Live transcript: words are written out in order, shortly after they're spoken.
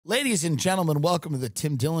Ladies and gentlemen, welcome to the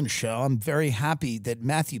Tim Dillon Show. I'm very happy that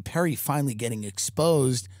Matthew Perry finally getting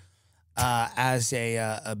exposed as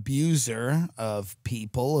a abuser of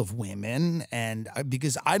people, of women, and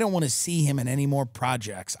because I don't want to see him in any more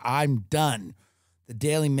projects. I'm done. The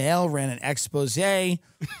Daily Mail ran an expose the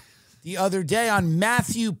other day on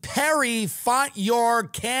Matthew Perry. You're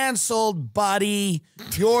canceled, buddy.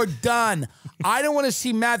 You're done. I don't want to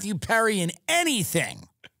see Matthew Perry in anything.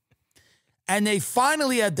 And they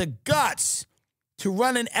finally had the guts to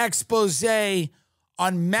run an expose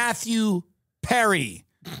on Matthew Perry.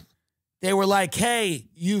 They were like, hey,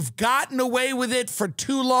 you've gotten away with it for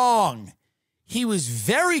too long. He was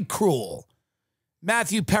very cruel.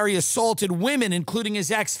 Matthew Perry assaulted women, including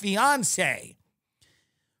his ex-fiancée.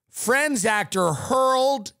 Friends actor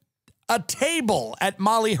hurled a table at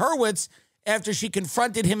Molly Hurwitz after she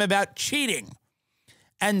confronted him about cheating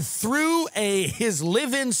and threw his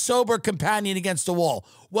live-in sober companion against the wall.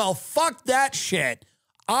 Well, fuck that shit.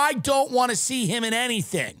 I don't want to see him in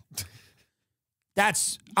anything.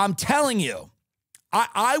 I'm telling you,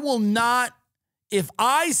 I will not, if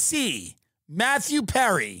I see Matthew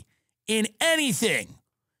Perry in anything,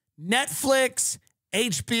 Netflix,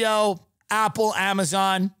 HBO, Apple,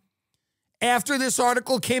 Amazon, after this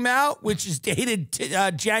article came out, which is dated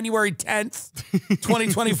January 10th,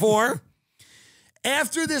 2024,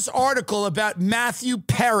 after this article about Matthew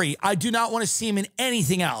Perry, I do not want to see him in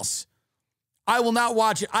anything else. I will not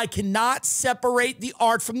watch it. I cannot separate the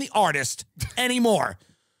art from the artist anymore.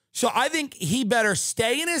 So I think he better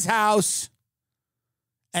stay in his house,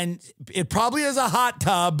 and it probably has a hot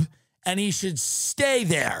tub, and he should stay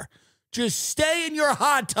there. Just stay in your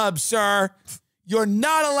hot tub, sir. You're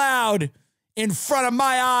not allowed in front of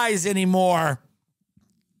my eyes anymore.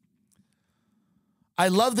 I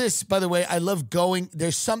love this, by the way. I love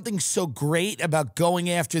there's something so great about going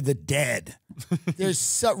after the dead.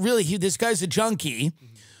 This guy's a junkie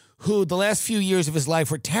who the last few years of his life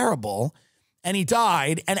were terrible, and he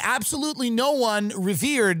died, and absolutely no one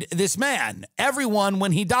revered this man. Everyone,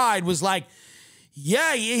 when he died, was like,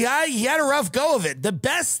 yeah, he had a rough go of it. The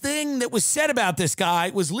best thing that was said about this guy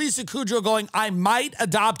was Lisa Kudrow going, I might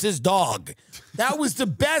adopt his dog. That was the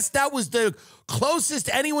best. That was the closest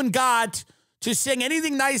anyone got to saying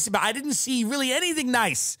anything nice about. I didn't see really anything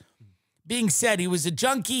nice being said. He was a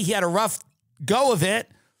junkie. He had a rough go of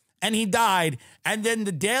it, and he died. And then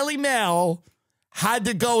the Daily Mail had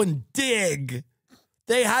to go and dig.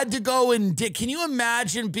 They had to go and dig. Can you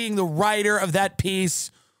imagine being the writer of that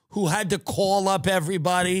piece who had to call up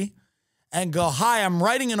everybody and go, hi, I'm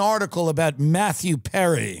writing an article about Matthew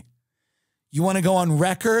Perry. You want to go on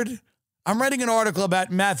record? I'm writing an article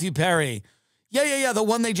about Matthew Perry. Yeah, the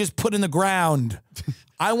one they just put in the ground.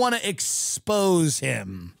 I want to expose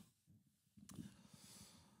him.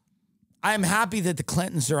 I'm happy that the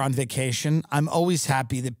Clintons are on vacation. I'm always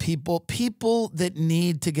happy that people that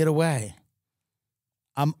need to get away.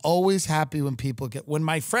 I'm always happy when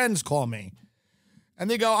my friends call me and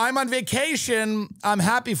they go, I'm on vacation. I'm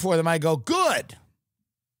happy for them. I go, good.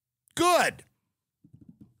 Good.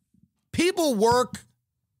 People work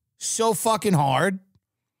so fucking hard.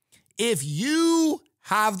 If you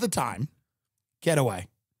have the time, get away.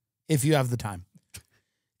 If you have the time.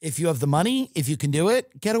 If you have the money, if you can do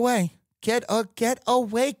it, get away. Get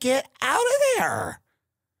away. Get out of there.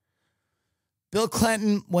 Bill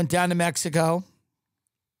Clinton went down to Mexico.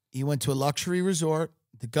 He went to a luxury resort.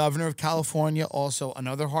 The governor of California, also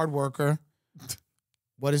another hard worker.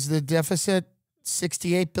 What is the deficit?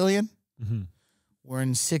 68 billion? Mm-hmm. We're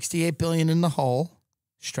in 68 billion in the hole.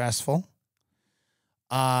 Stressful.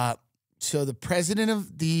 So the president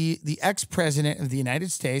of the ex-president of the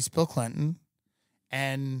United States, Bill Clinton,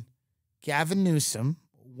 and Gavin Newsom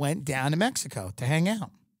went down to Mexico to hang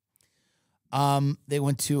out. They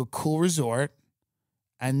went to a cool resort,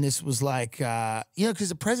 and this was like, because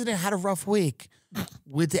the president had a rough week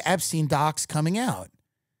with the Epstein docs coming out.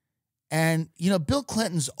 And, Bill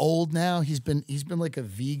Clinton's old now. He's been like a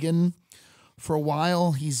vegan for a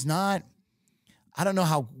while. He's not, I don't know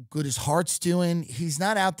how good his heart's doing. He's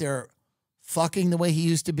not out there fucking the way he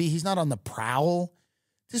used to be. He's not on the prowl.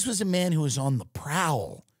 This was a man who was on the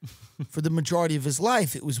prowl for the majority of his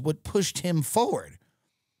life. It was what pushed him forward.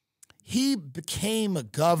 He became a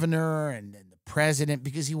governor and the president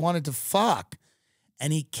because he wanted to fuck,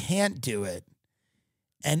 and he can't do it.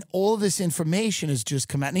 And all this information has just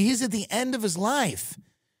come out. And he's at the end of his life.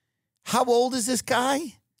 How old is this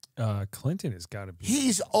guy? Clinton has got to be.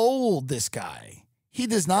 He's old, this guy. He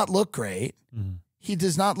does not look great. Mm-hmm. He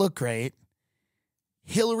does not look great.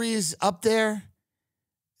 Hillary is up there.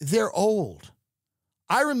 They're old.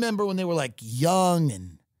 I remember when they were like young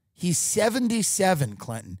and He's 77,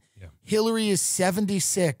 Clinton. Yeah. Hillary is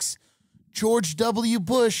 76. George W.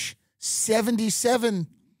 Bush, 77.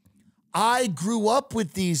 I grew up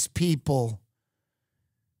with these people.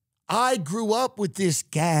 I grew up with this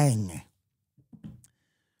gang.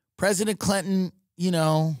 President Clinton, he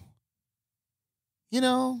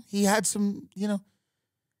had some,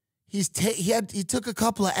 he took a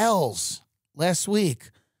couple of L's last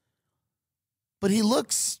week. But he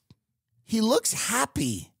looks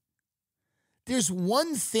happy. There's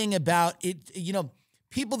one thing about it,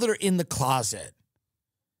 people that are in the closet,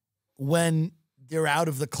 when they're out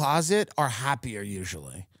of the closet, are happier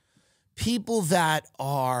usually. People that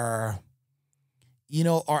are,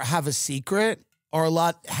 have a secret are a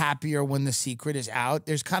lot happier when the secret is out.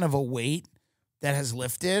 There's kind of a weight that has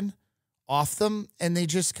lifted off them, and they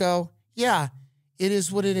just go, yeah, it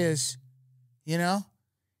is what it is,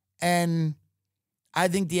 And I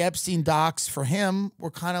think the Epstein docs for him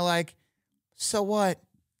were kind of like, so what?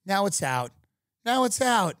 Now it's out. Now it's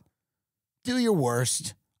out. Do your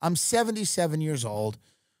worst. I'm 77 years old.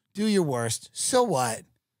 Do your worst. So what?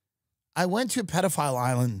 I went to a pedophile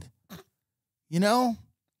island,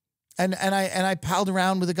 and I palled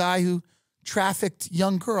around with a guy who trafficked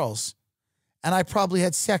young girls, and I probably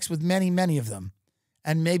had sex with many, many of them,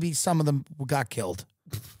 and maybe some of them got killed.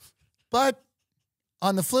 But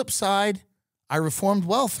on the flip side, I reformed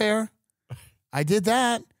welfare. I did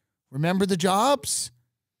that. Remember the jobs?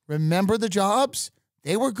 Remember the jobs?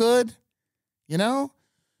 They were good,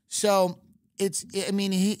 So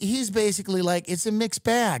he's basically like, it's a mixed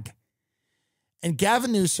bag. And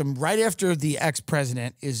Gavin Newsom, right after the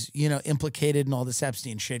ex-president is, implicated in all this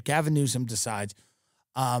Epstein shit, Gavin Newsom decides,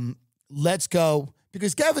 let's go,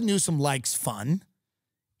 because Gavin Newsom likes fun.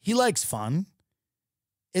 He likes fun.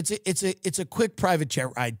 It's a quick private jet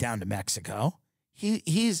ride down to Mexico.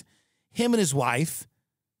 He's him and his wife,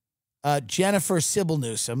 Jennifer Sybil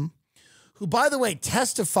Newsom, who, by the way,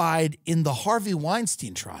 testified in the Harvey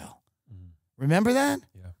Weinstein trial. Remember that?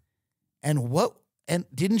 Yeah. And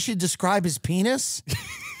didn't she describe his penis?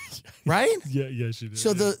 Right? Yeah, she did.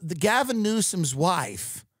 So the Gavin Newsom's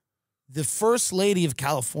wife, the first lady of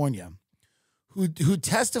California, who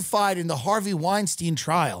testified in the Harvey Weinstein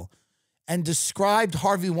trial and described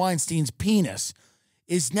Harvey Weinstein's penis,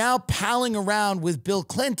 is now palling around with Bill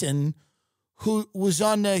Clinton, who was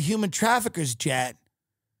on the human trafficker's jet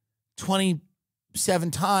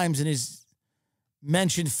 27 times and is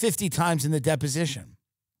mentioned 50 times in the deposition.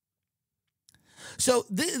 So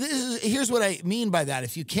here's what I mean by that.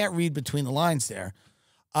 If you can't read between the lines there,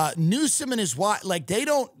 Newsom and his wife,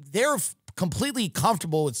 they're completely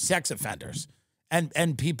comfortable with sex offenders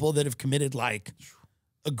and people that have committed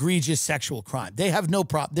egregious sexual crime. They have no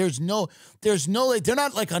problem. They're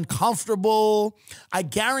not uncomfortable. I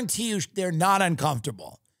guarantee you they're not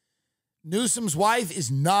uncomfortable. Newsom's wife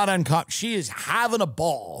is not uncomfortable. She is having a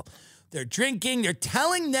ball. They're drinking. They're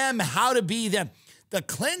telling them how to be them. The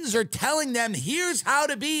Clintons are telling them, here's how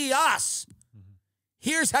to be us.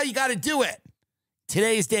 Here's how you got to do it.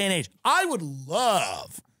 Today's day and age. I would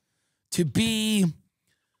love to be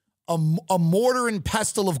a mortar and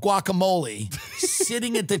pestle of guacamole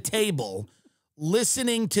sitting at the table,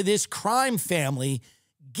 listening to this crime family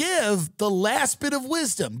give the last bit of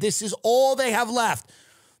wisdom. This is all they have left.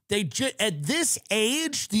 At this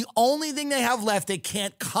age, the only thing they have left, they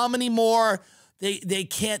can't come anymore. They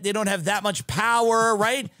don't have that much power,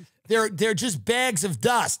 right? They're just bags of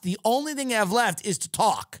dust. The only thing they have left is to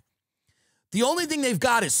talk. The only thing they've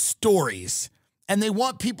got is stories, and they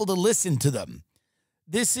want people to listen to them.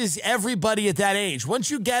 This is everybody at that age.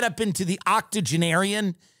 Once you get up into the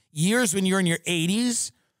octogenarian years, when you're in your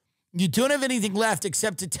 80s, you don't have anything left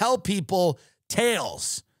except to tell people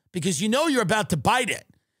tales because you're about to bite it.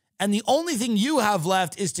 And the only thing you have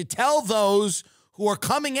left is to tell those who are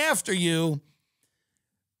coming after you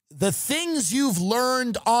the things you've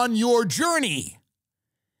learned on your journey.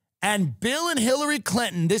 And Bill and Hillary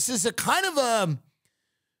Clinton, this is a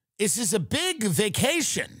big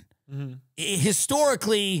vacation. Mm-hmm.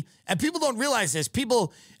 Historically, and people don't realize this, because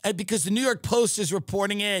the New York Post is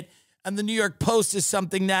reporting it, and the New York Post is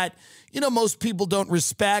something that, most people don't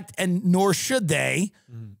respect, and nor should they,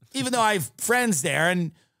 even though I have friends there.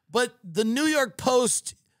 But the New York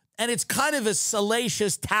Post, and it's kind of a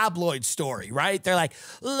salacious tabloid story, right? They're like,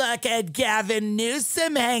 look at Gavin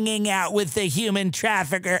Newsom hanging out with the human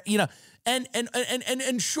trafficker,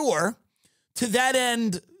 and sure, to that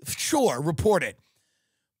end, sure, report it.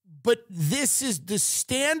 But this is the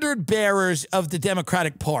standard bearers of the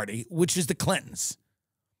Democratic Party, which is the Clintons,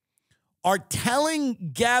 are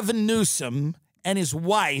telling Gavin Newsom and his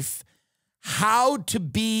wife how to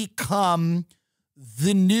become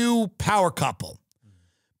the new power couple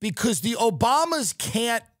because the Obamas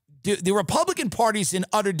can't do, the Republican Party's in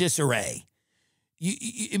utter disarray,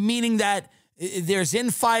 meaning that there's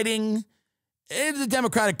infighting in the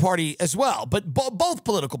Democratic Party as well, but both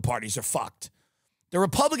political parties are fucked. The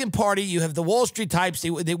Republican Party, you have the Wall Street types,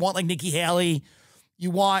 they want like Nikki Haley.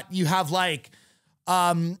 You have like,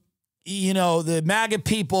 the MAGA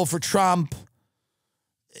people for Trump.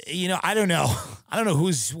 I don't know. I don't know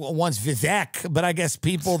who's wants Vivek, but I guess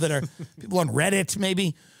people on Reddit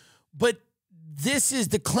maybe. But this is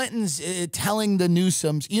the Clintons telling the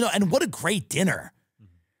Newsoms, and what a great dinner.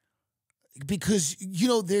 Because,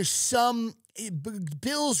 there's some,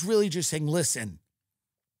 Bill's really just saying, listen,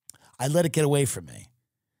 I let it get away from me.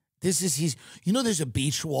 There's a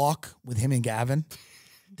beach walk with him and Gavin.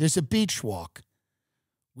 There's a beach walk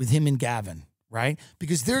with him and Gavin, right?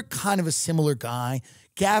 Because they're kind of a similar guy.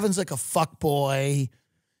 Gavin's like a fuck boy.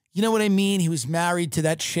 You know what I mean? He was married to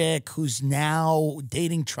that chick who's now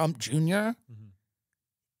dating Trump Jr.,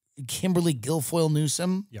 Kimberly Guilfoyle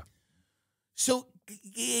Newsom. Yeah. So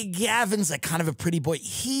Gavin's like kind of a pretty boy.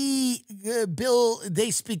 Bill,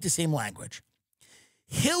 they speak the same language.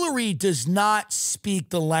 Hillary does not speak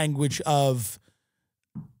the language of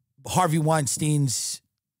Harvey Weinstein's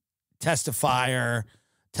testifying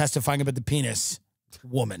about the penis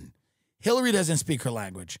woman. Hillary doesn't speak her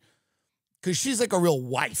language because she's like a real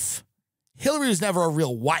wife. Hillary was never a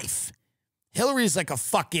real wife. Hillary's like a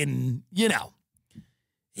fucking,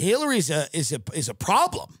 Hillary is a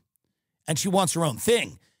problem, and she wants her own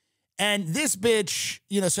thing. And this bitch,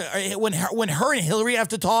 so when her and Hillary have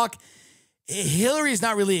to talk, Hillary's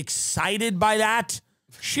not really excited by that.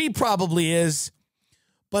 She probably is.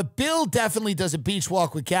 But Bill definitely does a beach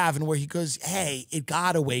walk with Gavin where he goes, hey, it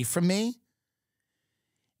got away from me.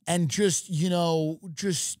 And you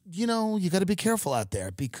got to be careful out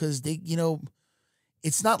there because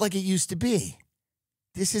it's not like it used to be.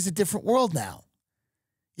 This is a different world now.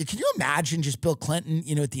 Can you imagine just Bill Clinton,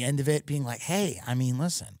 at the end of it being like, hey,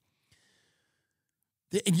 listen.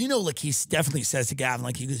 And he definitely says to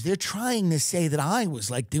Gavin, he goes, they're trying to say that I was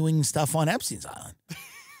doing stuff on Epstein's Island.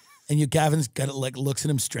 And Gavin's got looks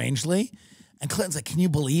at him strangely. And Clinton's like, can you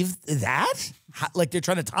believe that? They're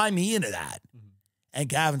trying to tie me into that. And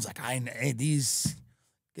Gavin's like, Clinton's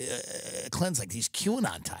like, these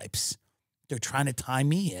QAnon types, they're trying to tie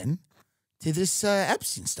me in to this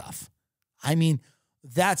Epstein stuff.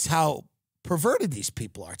 That's how perverted these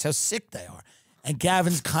people are. It's how sick they are. And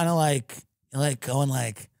Gavin's kind of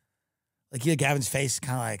going Gavin's face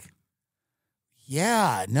kind of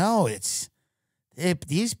yeah, no,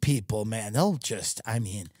 these people, man, they'll just,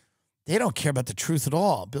 they don't care about the truth at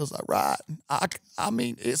all. Bill's like, right.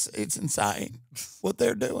 It's insane what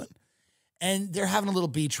they're doing. And they're having a little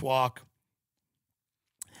beach walk.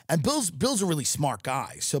 And Bill's a really smart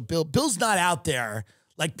guy. So Bill's not out there.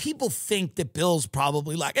 People think that Bill's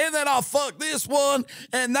probably and then I'll fuck this one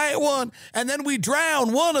and that one, and then we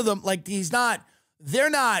drown one of them. They're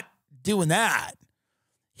not doing that.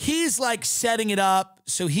 He's setting it up.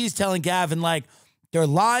 So he's telling Gavin, they're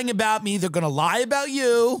lying about me. They're going to lie about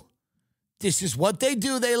you. This is what they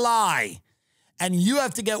do. They lie. And you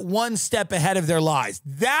have to get one step ahead of their lies.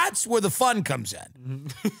 That's where the fun comes in.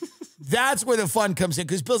 That's where the fun comes in.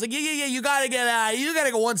 Because Bill's like, yeah, you got to you got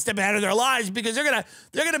to go one step ahead of their lies because they're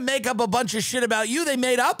going to make up a bunch of shit about you. They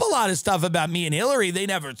made up a lot of stuff about me and Hillary. They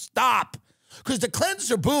never stop. Because the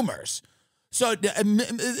Clintons are boomers. So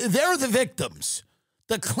they're the victims.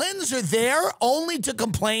 The Clintons are there only to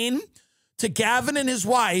complain to Gavin and his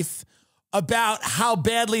wife about how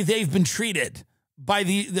badly they've been treated by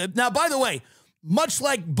now, by the way, much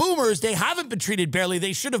like boomers, they haven't been treated barely.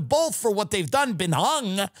 They should have both, for what they've done, been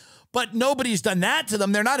hung, but nobody's done that to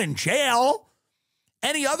them. They're not in jail.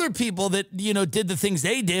 Any other people that, did the things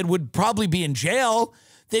they did would probably be in jail.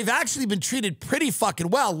 They've actually been treated pretty fucking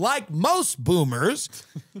well, like most boomers.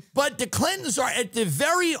 But the Clintons are, at the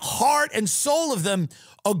very heart and soul of them,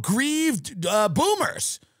 aggrieved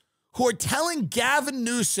boomers who are telling Gavin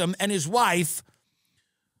Newsom and his wife,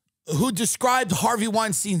 who described Harvey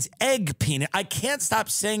Weinstein's egg penis. I can't stop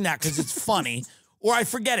saying that because it's funny. Or I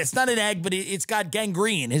forget, it's not an egg, but it's got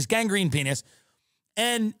gangrene, his gangrene penis.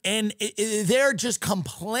 And they're just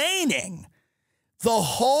complaining. The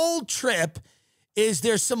whole trip is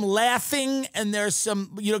there's some laughing and there's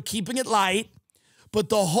some, keeping it light. But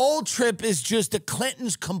the whole trip is just the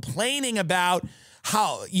Clintons complaining about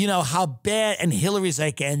how bad, and Hillary's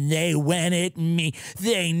like, and they went at me.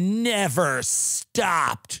 They never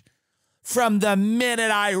stopped. From the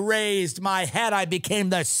minute I raised my head, I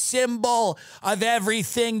became the symbol of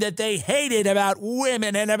everything that they hated about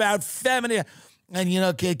women and about feminism. And, you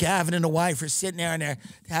know, Gavin and the wife are sitting there and they're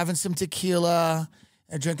having some tequila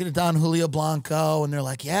and drinking a Don Julio Blanco. And they're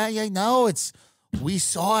like, yeah, no, we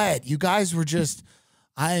saw it. You guys were just,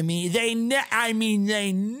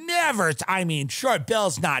 sure,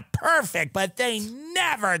 Bill's not perfect, but they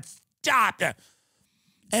never stopped her.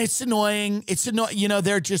 And it's annoying. You know,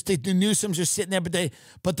 they're just, the Newsoms are sitting there,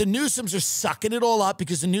 but the Newsoms are sucking it all up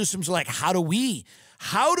because the Newsoms are like, how do we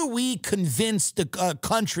convince the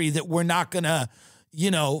country that we're not going to,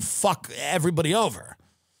 you know, fuck everybody over?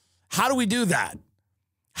 How do we do that?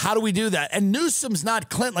 And Newsom's not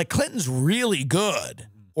Clinton. Like, Clinton's really good,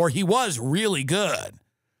 or he was really good.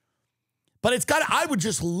 But I would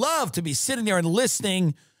just love to be sitting there and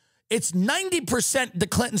listening. It's 90% the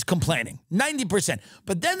Clintons complaining, 90%.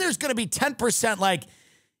 But then there's going to be 10% like,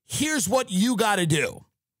 here's what you got to do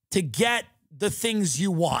to get the things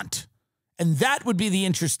you want. And that would be the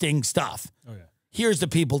interesting stuff. Oh, yeah. Here's the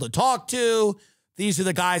people to talk to. These are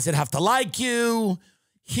the guys that have to like you.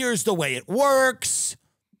 Here's the way it works.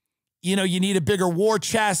 You know, you need a bigger war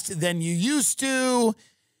chest than you used to.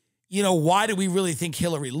 You know, why do we really think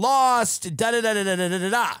Hillary lost?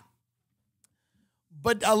 Da-da-da-da-da-da-da-da.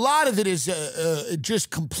 But a lot of it is just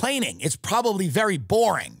complaining. It's probably very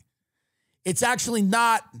boring. It's actually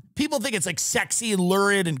not. People think it's like sexy and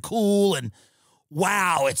lurid and cool and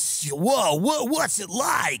wow, what's it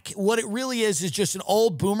like? What it really is just an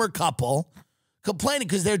old boomer couple complaining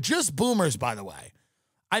because they're just boomers, by the way.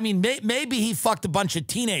 I mean, maybe he fucked a bunch of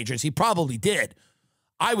teenagers. He probably did.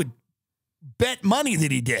 I would bet money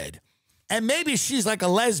that he did. And maybe she's like a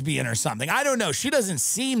lesbian or something. I don't know. She doesn't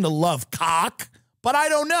seem to love cock, but I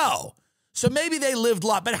don't know. So maybe they lived a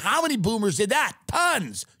lot. But how many boomers did that?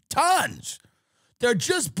 Tons. They're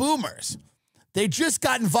just boomers. They just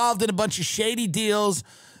got involved in a bunch of shady deals.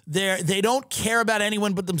 They don't care about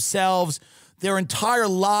anyone but themselves. Their entire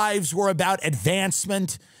lives were about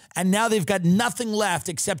advancement. And now they've got nothing left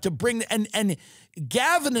except to bring... And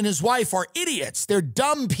Gavin and his wife are idiots. They're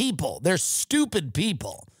dumb people. They're stupid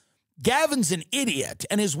people. Gavin's an idiot,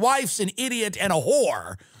 and his wife's an idiot and a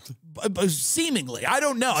whore, seemingly. I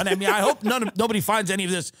don't know. And I mean, I hope nobody finds any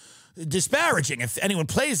of this disparaging if anyone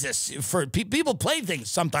plays this for people play things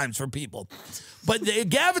sometimes for people, but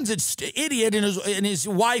Gavin's an idiot and his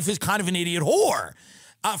wife is kind of an idiot whore.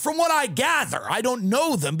 From what I gather, I don't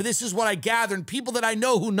know them, but this is what I gather, and people that I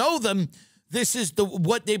know who know them, this is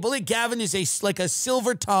what they believe. Gavin is like a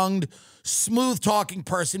silver-tongued, smooth-talking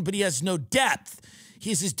person, but he has no depth.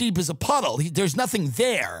 He's as deep as a puddle. There's nothing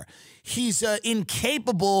there. He's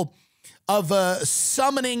incapable of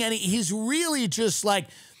summoning, and he's really just like.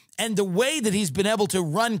 And the way that he's been able to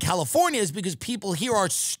run California is because people here are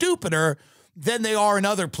stupider than they are in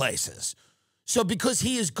other places. So because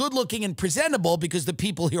he is good looking and presentable, because the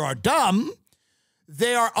people here are dumb,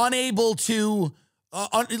 they are unable to,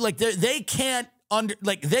 they can't,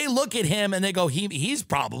 they look at him and they go, he's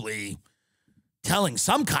probably telling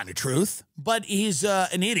some kind of truth, but he's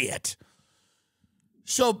an idiot.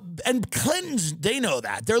 So, and Clintons, they know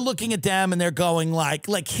that. They're looking at them and they're going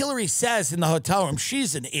like Hillary says in the hotel room,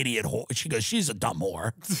 she's an idiot whore. She goes, she's a dumb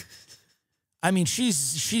whore. I mean,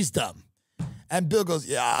 she's dumb. And Bill goes,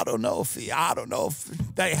 yeah, I don't know if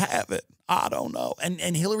they have it. I don't know.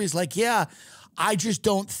 And Hillary's like, yeah, I just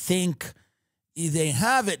don't think they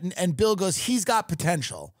have it. And Bill goes, he's got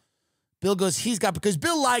potential. Bill goes, because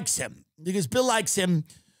Bill likes him. Because Bill likes him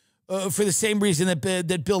for the same reason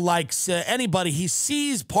that Bill likes anybody. He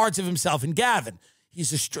sees parts of himself in Gavin.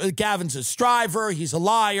 Gavin's a striver. He's a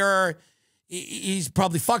liar. He's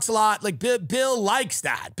probably fucks a lot. Like Bill likes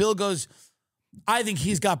that. Bill goes, I think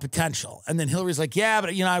he's got potential. And then Hillary's like, yeah,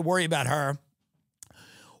 but I worry about her.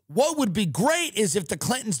 What would be great is if the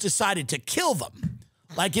Clintons decided to kill them.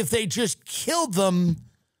 Like if they just killed them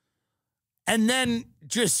and then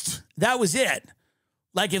just, that was it.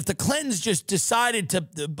 Like if the Clintons just decided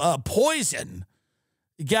to poison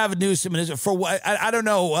Gavin Newsom, and for what I don't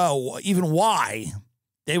know even why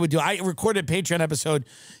they would do. I recorded a Patreon episode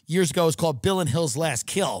years ago. It's called Bill and Hill's Last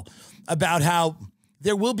Kill, about how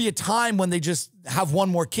there will be a time when they just have one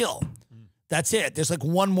more kill. That's it. There's like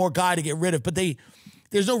one more guy to get rid of, but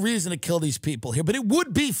there's no reason to kill these people here. But it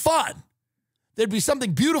would be fun. There'd be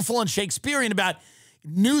something beautiful and Shakespearean about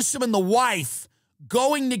Newsom and the wife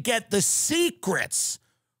going to get the secrets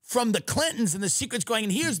from the Clintons, and the secret's going,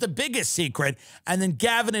 and here's the biggest secret, and then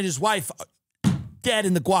Gavin and his wife dead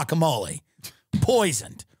in the guacamole,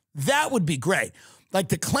 poisoned. That would be great. Like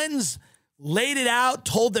the Clintons laid it out,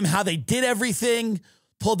 told them how they did everything,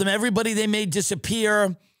 told them everybody they made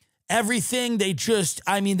disappear, everything. They just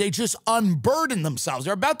unburdened themselves.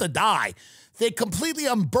 They're about to die. They completely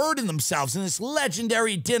unburdened themselves in this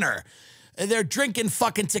legendary dinner. They're drinking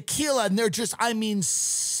fucking tequila and they're just, I mean,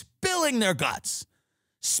 spilling their guts.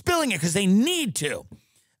 Spilling it because they need to.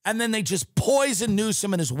 And then they just poison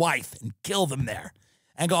Newsom and his wife and kill them there.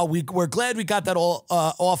 And go, we're glad we got that all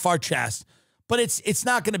off our chest. But it's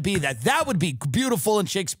not going to be that. That would be beautiful and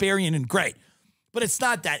Shakespearean and great. But it's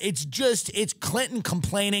not that. It's Clinton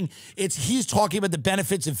complaining. He's talking about the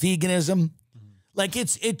benefits of veganism. Like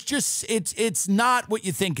it's not what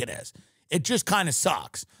you think it is. It just kind of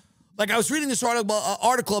sucks. Like I was reading this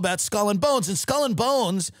article about Skull and Bones, and Skull and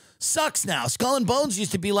Bones sucks now. Skull and Bones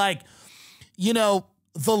used to be like, you know,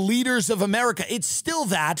 the leaders of America. It's still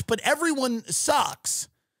that, but everyone sucks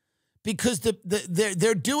because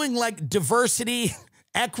they're doing like diversity,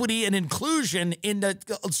 equity, and inclusion in the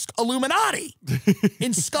Illuminati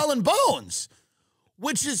in Skull and Bones,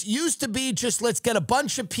 which used to be just let's get a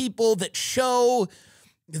bunch of people that show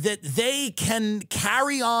that they can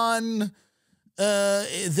carry on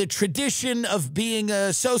the tradition of being a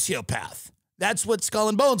sociopath. That's what Skull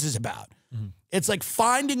and Bones is about. Mm-hmm. It's like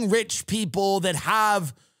finding rich people that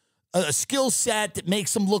have a skill set that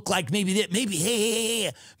makes them look like maybe they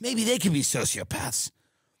can be sociopaths.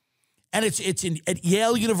 And it's at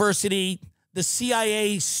Yale University. The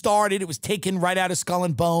CIA started. It was taken right out of Skull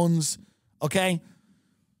and Bones. Okay.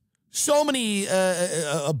 So many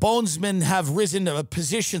bonesmen have risen to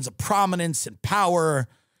positions of prominence and power.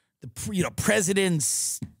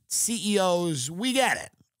 Presidents, CEOs, we get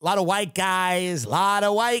it. A lot of white guys.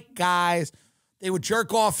 They would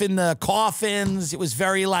jerk off in the coffins. It was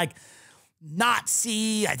very like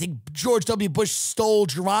Nazi. I think George W. Bush stole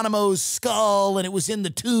Geronimo's skull and it was in the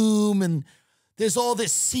tomb. And there's all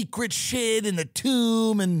this secret shit in the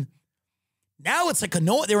tomb. And now it's like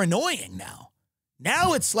they're annoying now.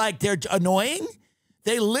 Now it's like they're annoying.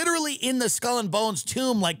 They literally in the Skull and Bones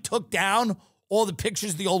tomb like took down all the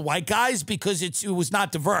pictures of the old white guys because it was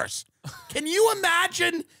not diverse. Can you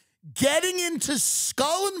imagine getting into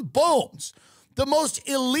Skull and Bones, the most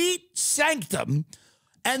elite sanctum,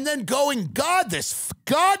 and then going, God,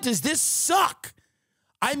 does this suck?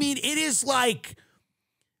 I mean, it is like,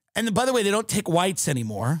 and by the way, they don't take whites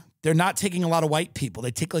anymore. They're not taking a lot of white people.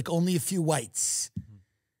 They take like only a few whites.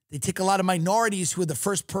 They take a lot of minorities who are the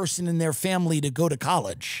first person in their family to go to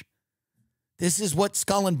college. This is what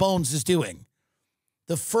Skull and Bones is doing.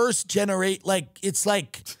 The first generate, it's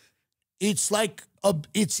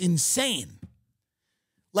insane.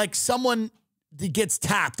 Like someone that gets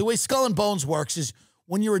tapped. The way Skull and Bones works is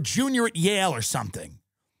when you're a junior at Yale or something,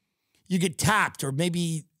 you get tapped, or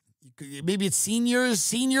maybe it's seniors.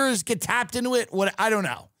 Seniors get tapped into it. What, I don't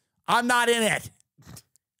know. I'm not in it.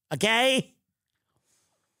 Okay.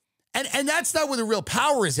 And that's not where the real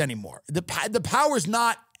power is anymore. The power is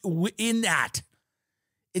not in that.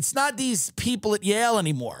 It's not these people at Yale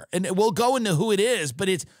anymore. And we'll go into who it is, but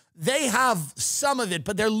they have some of it,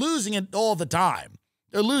 but they're losing it all the time.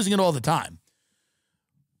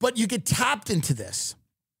 But you get tapped into this.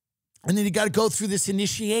 And then you got to go through this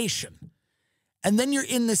initiation. And then you're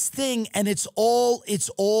in this thing, and it's all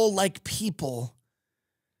like people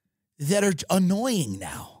that are annoying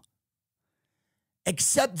now.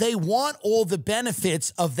 Except they want all the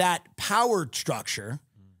benefits of that power structure.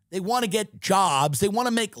 They want to get jobs. They want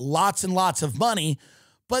to make lots and lots of money,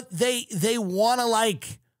 but they want to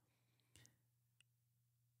like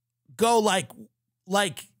go like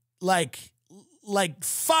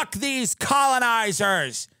fuck these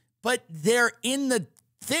colonizers. But they're in the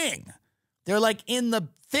thing. They're like in the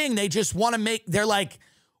thing. They just want to they're like,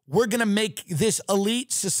 we're going to make this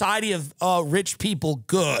elite society of rich people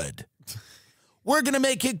good. We're going to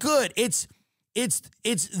make it good.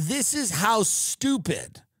 This is how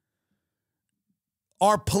stupid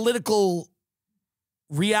our political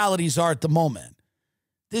realities are at the moment.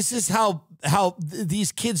 This is how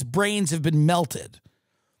these kids' brains have been melted.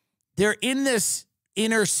 They're in this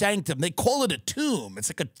inner sanctum. They call it a tomb. It's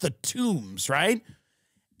like the tombs, right?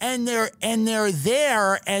 And they're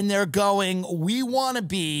there and they're going, we want to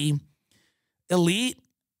be elite,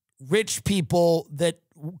 rich people that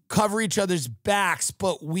cover each other's backs,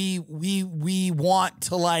 but we want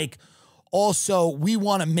to like also we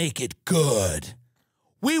want to make it good.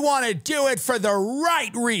 We want to do it for the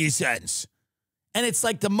right reasons. And it's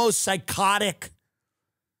like the most psychotic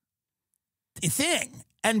thing.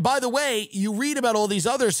 And by the way, you read about all these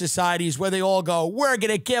other societies where they all go, we're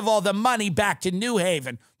going to give all the money back to New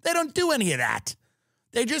Haven. They don't do any of that.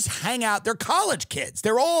 They just hang out. They're college kids.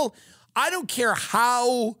 They're all, I don't care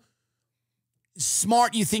how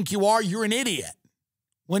smart you think you are, you're an idiot.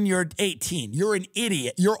 When you're 18, you're an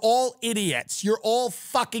idiot. You're all idiots. You're all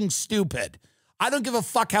fucking stupid. I don't give a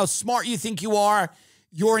fuck how smart you think you are.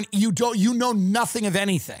 You know nothing of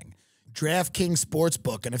anything. DraftKings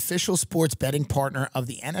Sportsbook, an official sports betting partner of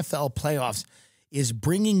the NFL playoffs, is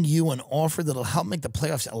bringing you an offer that'll help make the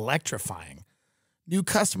playoffs electrifying. New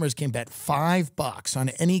customers can bet $5 on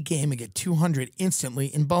any game and get $200 instantly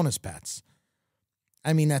in bonus bets.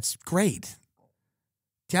 I mean, that's great.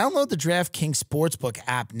 Download the DraftKings Sportsbook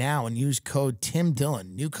app now and use code Tim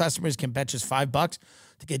Dillon. New customers can bet just $5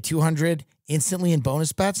 to get $200 instantly in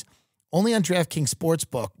bonus bets. Only on DraftKings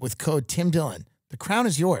Sportsbook with code Tim Dillon. The crown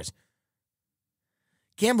is yours.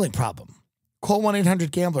 Gambling problem? Call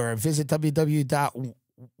 1-800-GAMBLER or visit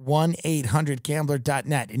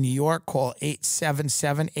www.1800gambler.net. In New York, call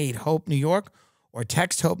 877-8-HOPE New York or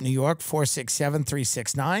text HOPE New York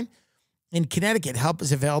 467-369. In Connecticut, help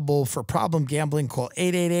is available for problem gambling. Call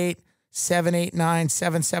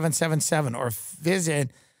 888-789-7777 or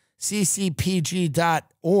visit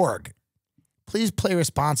ccpg.org. Please play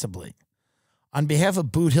responsibly. On behalf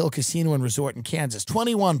of Boot Hill Casino and Resort in Kansas,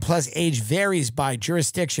 21 plus age varies by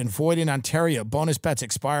jurisdiction. Void in Ontario. Bonus bets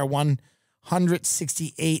expire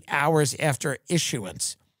 168 hours after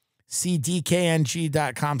issuance. See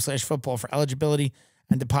dkng.com/football for eligibility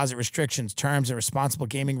and deposit restrictions, terms, and responsible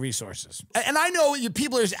gaming resources. And I know you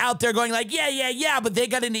people are out there going like, yeah, but they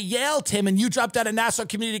got into Yale, Tim, and you dropped out of Nassau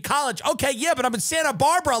Community College. Okay, yeah, but I'm in Santa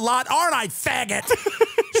Barbara a lot, aren't I, faggot?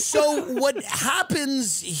 So what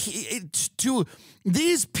happens to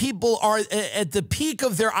these people are at the peak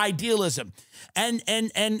of their idealism, and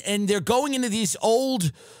they're going into these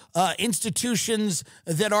old institutions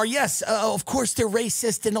that are, yes, of course they're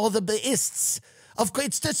racist and all the ists. Of course,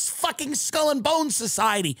 it's this fucking Skull and Bones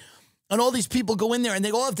society. And all these people go in there and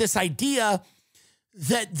they all have this idea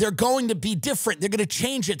that they're going to be different. They're going to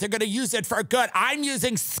change it. They're going to use it for good. I'm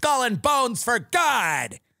using Skull and Bones for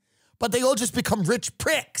good. But they all just become rich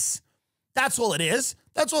pricks. That's all it is.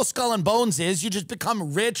 That's all Skull and Bones is. You just become a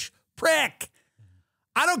rich prick.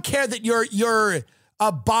 I don't care that you're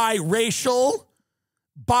a biracial,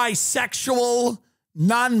 bisexual,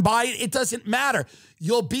 non-bi. It doesn't matter.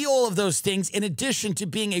 You'll be all of those things in addition to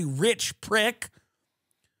being a rich prick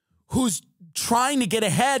who's trying to get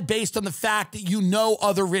ahead based on the fact that you know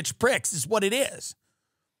other rich pricks is what it is.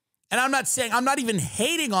 And I'm not even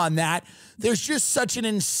hating on that. There's just such an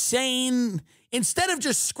insane, instead of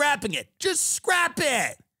just scrapping it, just scrap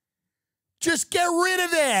it. Just get rid of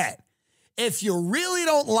it. If you really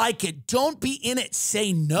don't like it, don't be in it.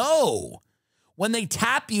 Say no. When they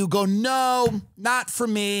tap you, go, no, not for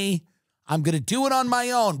me. I'm going to do it on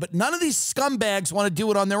my own. But none of these scumbags want to do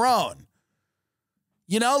it on their own.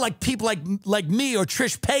 You know, like people like me or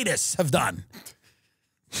Trish Paytas have done.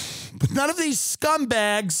 But none of these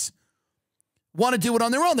scumbags want to do it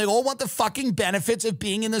on their own. They all want the fucking benefits of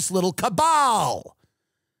being in this little cabal.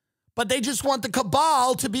 But they just want the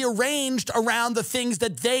cabal to be arranged around the things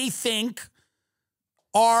that they think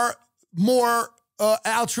are more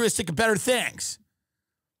altruistic and better things.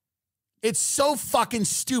 It's so fucking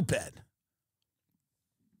stupid.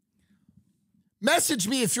 Message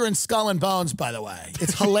me if you're in Skull and Bones, by the way.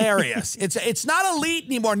 It's hilarious. It's not elite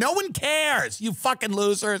anymore. No one cares, you fucking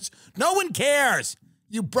losers. No one cares,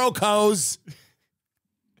 you broke hoes.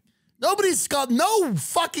 No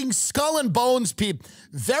fucking Skull and Bones people.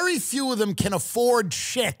 Very few of them can afford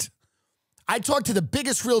shit. I talk to the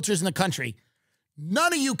biggest realtors in the country.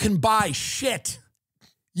 None of you can buy shit.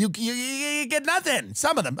 You get nothing.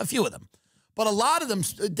 Some of them, a few of them. But a lot of them,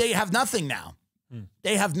 they have nothing now.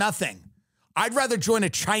 They have nothing. I'd rather join a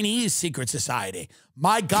Chinese secret society.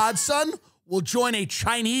 My godson will join a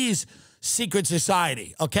Chinese secret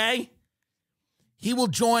society, okay? He will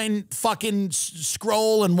join fucking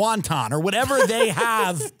Scroll and Wonton or whatever they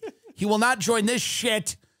have. He will not join this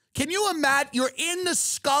shit. Can you imagine? You're in the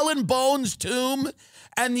Skull and Bones tomb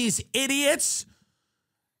and these idiots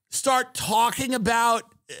start talking about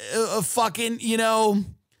fucking, you know,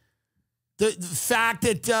 the fact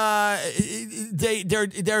that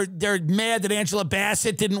they're mad that Angela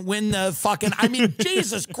Bassett didn't win the fucking, I mean,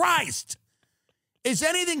 Jesus Christ.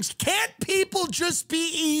 Can't people just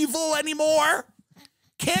be evil anymore?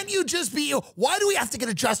 Can't you just be, why do we have to get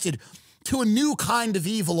adjusted to a new kind of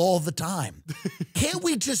evil all the time? Can't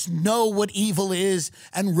we just know what evil is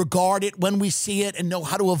and regard it when we see it and know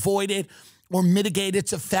how to avoid it or mitigate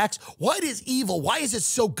its effects? What is evil? Why is it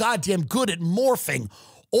so goddamn good at morphing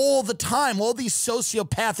all the time? All these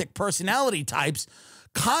sociopathic personality types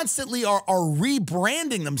constantly are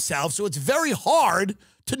rebranding themselves, so it's very hard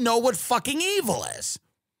to know what fucking evil is.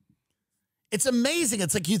 It's amazing.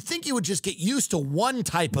 It's like you think you would just get used to one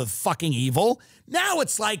type of fucking evil. Now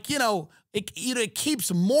it's like, it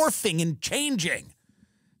keeps morphing and changing.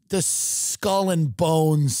 the Skull and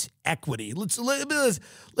Bones equity. Let's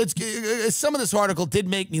some of this article did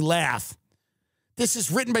make me laugh. This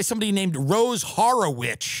is written by somebody named Rose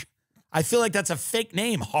Horowitz. I feel like that's a fake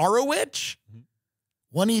name. Horowitz?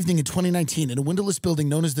 One evening in 2019, in a windowless building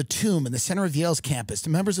known as the Tomb in the center of Yale's campus, the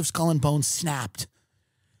members of Skull and Bones snapped.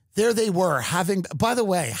 There they were having, by the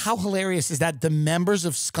way, how hilarious is that the members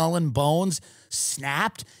of Skull and Bones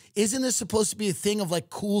snapped? Isn't this supposed to be a thing of like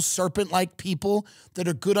cool serpent-like people that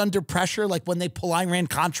are good under pressure, like when they pull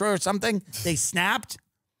Iran-Contra or something? They snapped?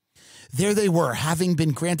 There they were, having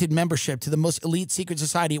been granted membership to the most elite secret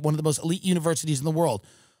society at one of the most elite universities in the world,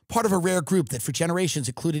 part of a rare group that for generations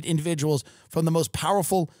included individuals from the most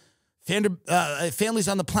powerful families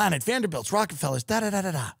on the planet, Vanderbilts, Rockefellers,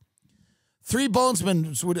 da-da-da-da-da. 3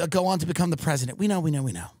 Bonesmen would go on to become the president. We know.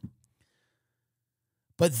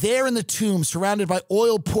 But there in the tomb, surrounded by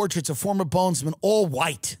oil portraits of former Bonesmen, all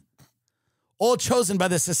white, all chosen by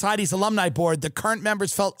the Society's alumni board, the current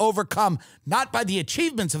members felt overcome not by the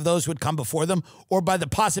achievements of those who had come before them or by the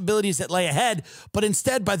possibilities that lay ahead, but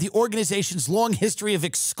instead by the organization's long history of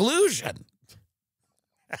exclusion.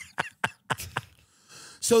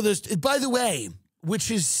 So there's, by the way, which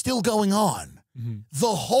is still going on, the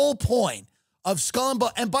whole point of Skull and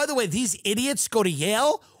Bones, and by the way, these idiots go to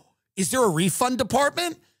Yale. Is there a refund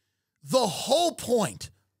department? The whole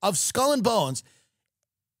point of Skull and Bones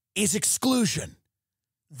is exclusion.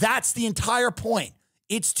 That's the entire point.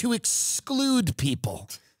 It's to exclude people.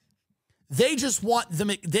 They just want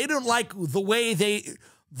them. They don't like the way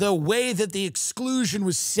that the exclusion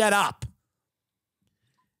was set up.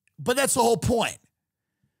 But that's the whole point.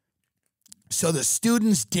 So the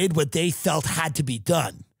students did what they felt had to be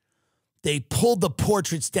done. They pulled the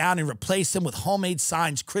portraits down and replaced them with homemade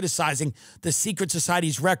signs criticizing the secret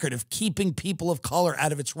society's record of keeping people of color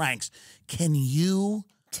out of its ranks. Can you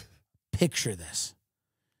picture this?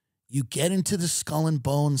 You get into the Skull and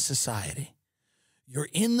Bones Society. You're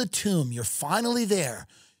in the tomb. You're finally there.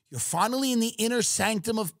 You're finally in the inner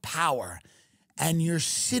sanctum of power. And you're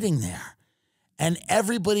sitting there. And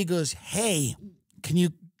everybody goes, hey, can you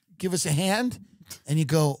give us a hand? And you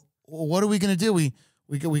go, well, what are we going to do? We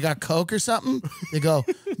got Coke or something? They go,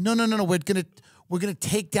 no. We're gonna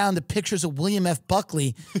take down the pictures of William F.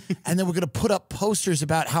 Buckley, and then we're gonna put up posters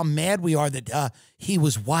about how mad we are that he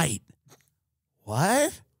was white.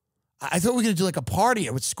 What? I thought we were gonna do like a party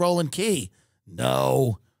with Scroll and Key.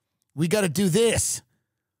 No, we got to do this.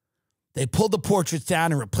 They pulled the portraits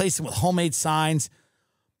down and replaced them with homemade signs.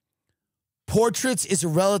 Portraits is a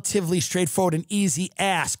relatively straightforward and easy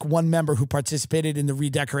ask, one member who participated in the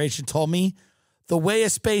redecoration told me. The way a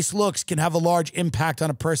space looks can have a large impact on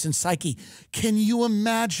a person's psyche. Can you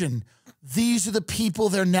imagine? These are the people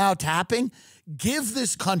they're now tapping. Give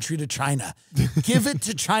this country to China. Give it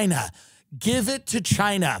to China. Give it to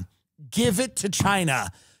China. Give it to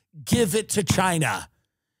China. Give it to China.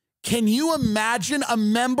 Can you imagine a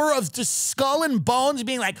member of the Skull and Bones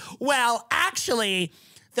being like, well, actually,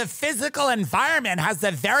 the physical environment has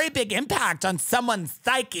a very big impact on someone's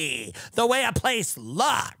psyche, the way a place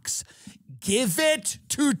looks. Give it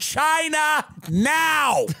to China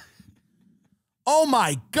now. Oh,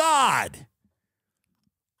 my God.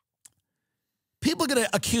 People are going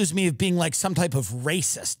to accuse me of being like some type of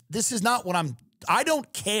racist. This is not what I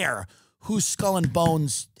don't care who Skull and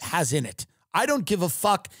Bones has in it. I don't give a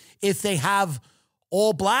fuck if they have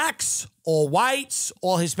all blacks, all whites,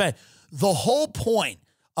 all Hispanic. The whole point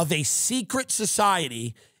of a secret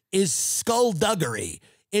society is skullduggery.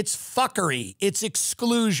 It's fuckery. It's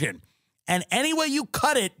exclusion. And any way you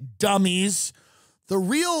cut it, dummies, the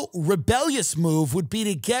real rebellious move would be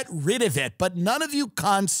to get rid of it. But none of you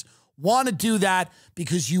cunts want to do that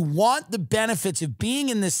because you want the benefits of being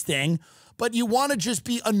in this thing, but you want to just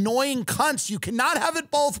be annoying cunts. You cannot have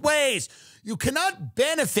it both ways. You cannot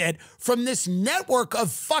benefit from this network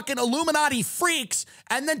of fucking Illuminati freaks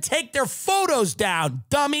and then take their photos down,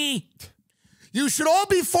 dummy. You should all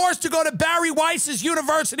be forced to go to Barry Weiss's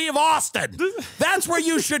University of Austin. That's where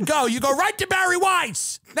you should go. You go right to Barry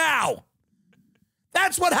Weiss now.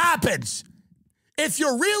 That's what happens. If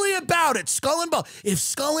you're really about it, Skull and Bones. If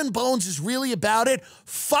Skull and Bones is really about it,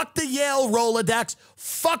 fuck the Yale Rolodex.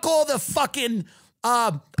 Fuck all the fucking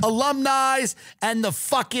alumni and the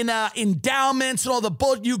fucking endowments and all the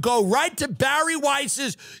bull. You go right to Barry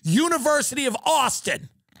Weiss's University of Austin.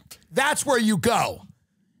 That's where you go.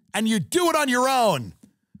 And you do it on your own.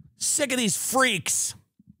 Sick of these freaks.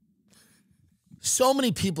 So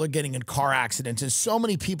many people are getting in car accidents and so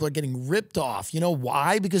many people are getting ripped off. You know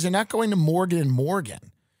why? Because they're not going to Morgan & Morgan.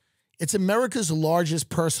 It's America's largest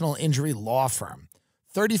personal injury law firm.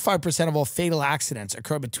 35% of all fatal accidents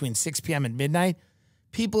occur between 6 p.m. and midnight.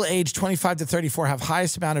 People aged 25 to 34 have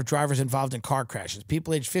highest amount of drivers involved in car crashes.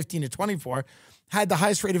 People aged 15 to 24 had the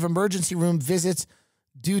highest rate of emergency room visits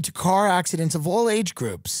due to car accidents of all age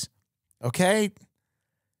groups. Okay?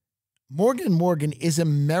 Morgan & Morgan is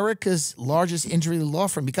America's largest injury law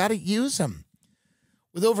firm. You got to use them.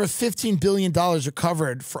 With over $15 billion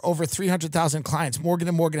recovered for over 300,000 clients,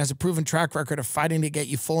 Morgan & Morgan has a proven track record of fighting to get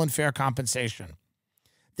you full and fair compensation.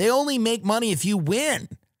 They only make money if you win.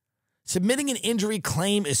 Submitting an injury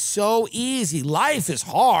claim is so easy. Life is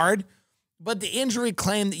hard, but the injury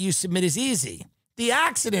claim that you submit is easy. The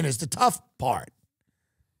accident is the tough part.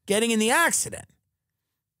 Getting in the accident.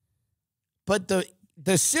 But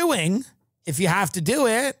the suing, if you have to do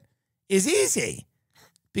it, is easy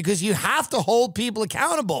because you have to hold people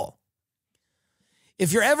accountable.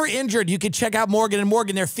 If you're ever injured, you can check out Morgan &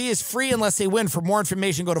 Morgan. Their fee is free unless they win. For more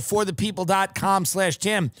information, go to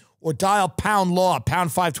forthepeople.com/Tim or dial pound law,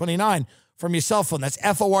 pound 529 from your cell phone. That's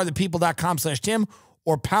forthepeople.com/Tim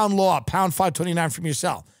or pound law, pound 529 from your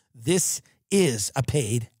cell. This is a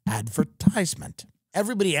paid advertisement.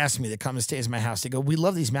 Everybody asks me that comes and stays in my house, they go, we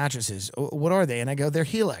love these mattresses. What are they? And I go, they're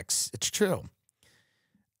Helix. It's true.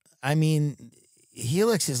 I mean,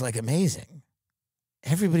 Helix is like amazing.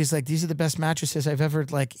 Everybody's like, these are the best mattresses I've ever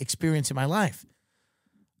like experienced in my life.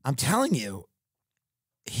 I'm telling you,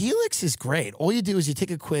 Helix is great. All you do is you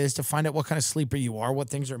take a quiz to find out what kind of sleeper you are, what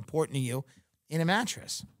things are important to you in a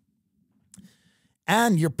mattress.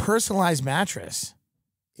 And your personalized mattress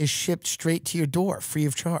is shipped straight to your door, free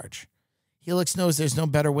of charge. Helix knows there's no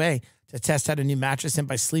better way to test out a new mattress than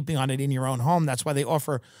by sleeping on it in your own home. That's why they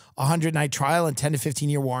offer a 100-night trial and 10 to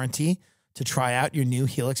 15-year warranty to try out your new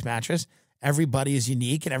Helix mattress. Everybody is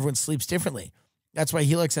unique and everyone sleeps differently. That's why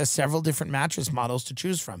Helix has several different mattress models to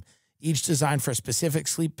choose from, each designed for specific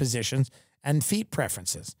sleep positions and feet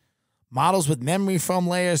preferences. Models with memory foam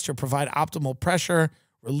layers to provide optimal pressure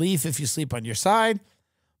relief if you sleep on your side.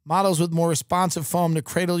 Models with more responsive foam to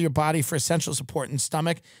cradle your body for essential support in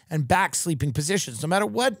stomach and back sleeping positions. No matter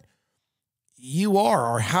what you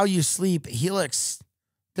are or how you sleep, Helix,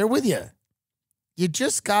 they're with you. You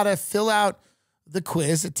just got to fill out the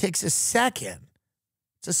quiz. It takes a second.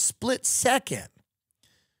 It's a split second.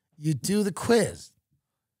 You do the quiz.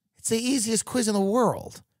 It's the easiest quiz in the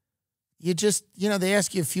world. You just, they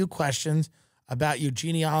ask you a few questions about your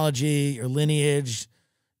genealogy, your lineage,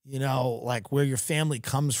 like where your family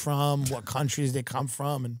comes from, what countries they come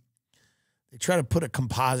from, and they try to put a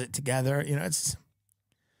composite together. It's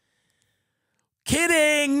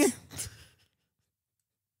kidding.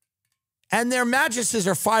 And their mattresses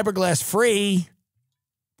are fiberglass free.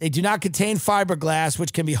 They do not contain fiberglass,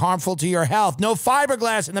 which can be harmful to your health. No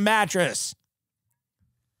fiberglass in the mattress.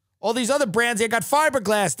 All these other brands, they got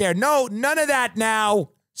fiberglass there. No, none of that now.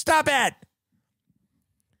 Stop it.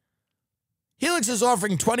 Helix is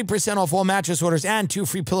offering 20% off all mattress orders and 2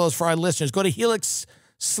 free pillows for our listeners. Go to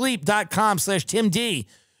helixsleep.com/TimD.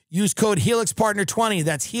 Use code HelixPartner20.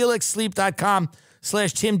 That's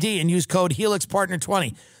helixsleep.com/TimD and use code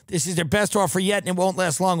HelixPartner20. This is their best offer yet, and it won't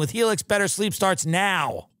last long. With Helix, better sleep starts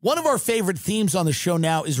now. One of our favorite themes on the show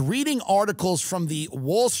now is reading articles from the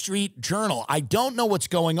Wall Street Journal. I don't know what's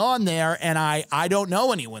going on there, and I don't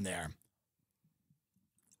know anyone there.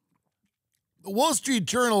 The Wall Street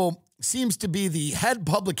Journal seems to be the head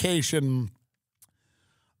publication.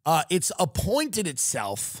 It's appointed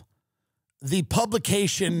itself the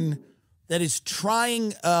publication that is trying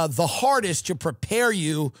the hardest to prepare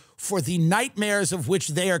you for the nightmares of which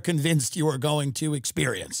they are convinced you are going to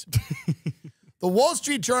experience. The Wall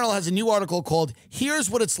Street Journal has a new article called "Here's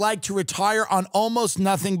What It's Like to Retire on Almost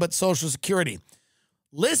Nothing But Social Security."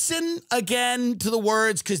 Listen again to the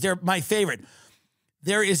words because they're my favorite.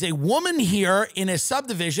 There is a woman here in a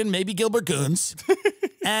subdivision, maybe Gilbert Goons,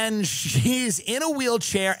 and she's in a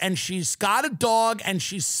wheelchair and she's got a dog and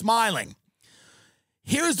she's smiling.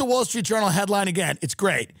 Here's the Wall Street Journal headline again. It's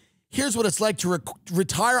great. Here's what it's like to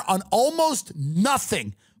retire on almost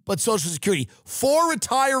nothing but Social Security. 4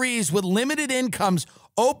 retirees with limited incomes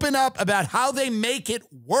open up about how they make it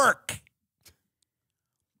work.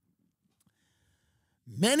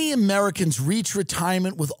 Many Americans reach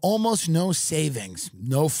retirement with almost no savings,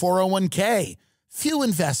 no 401k, few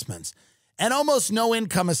investments, and almost no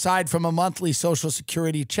income aside from a monthly Social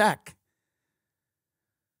Security check.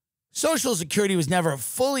 Social Security was never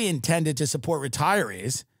fully intended to support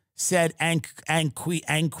retirees, said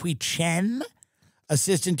Anqui Chen,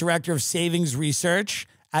 Assistant Director of Savings Research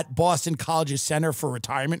at Boston College's Center for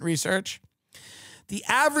Retirement Research. The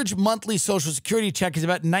average monthly Social Security check is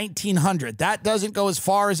about $1,900. That doesn't go as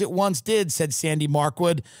far as it once did, said Sandy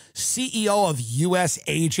Markwood, CEO of U.S.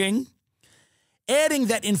 Aging. adding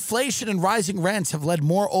that inflation and rising rents have led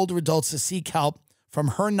more older adults to seek help from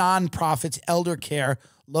her nonprofits, Elder Care,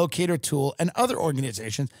 Locator Tool, and other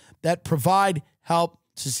organizations that provide help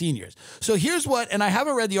to seniors. So here's what, and I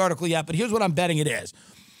haven't read the article yet, but here's what I'm betting it is.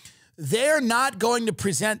 They're not going to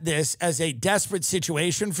present this as a desperate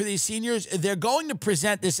situation for these seniors. They're going to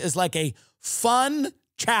present this as like a fun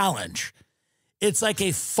challenge. It's like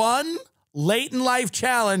a fun, late-in-life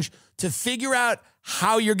challenge to figure out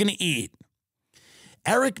how you're going to eat.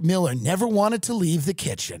 Eric Miller never wanted to leave the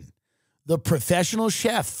kitchen. The professional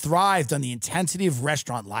chef thrived on the intensity of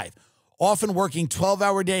restaurant life, often working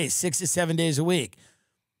 12-hour days, 6 to 7 days a week.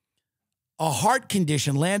 A heart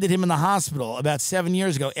condition landed him in the hospital about 7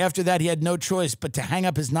 years ago. After that, he had no choice but to hang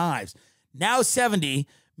up his knives. Now 70,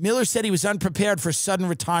 Miller said he was unprepared for sudden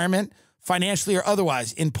retirement, financially or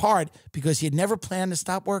otherwise, in part because he had never planned to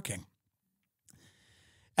stop working.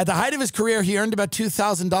 At the height of his career, he earned about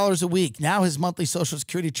 $2,000 a week. Now his monthly Social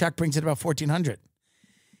Security check brings in about $1,400.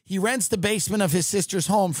 He rents the basement of his sister's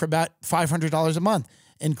home for about $500 a month,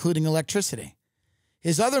 including electricity.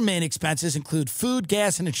 His other main expenses include food,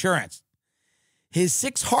 gas, and insurance. His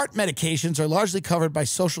 6 heart medications are largely covered by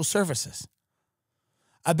social services.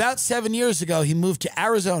 About 7 years ago, he moved to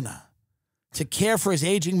Arizona to care for his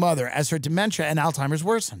aging mother as her dementia and Alzheimer's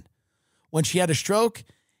worsened. When she had a stroke,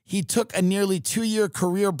 he took a nearly 2-year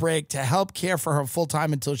career break to help care for her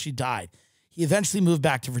full-time until she died. He eventually moved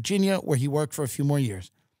back to Virginia, where he worked for a few more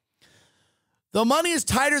years. Though money is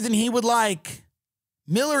tighter than he would like,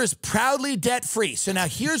 Miller is proudly debt-free. So now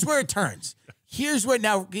here's where it turns. Here's where,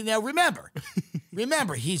 now remember,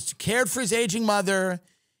 he's cared for his aging mother.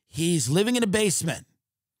 He's living in a basement.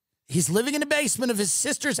 He's living in the basement of his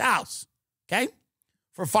sister's house, okay,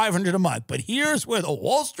 for $500 a month. But here's where the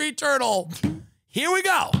Wall Street Journal, here we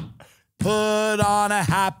go. Put on a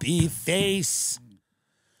happy face.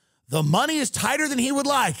 The money is tighter than he would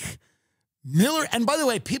like. Miller, and by the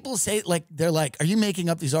way, people say, like, they're like, are you making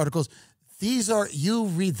up these articles? These are, you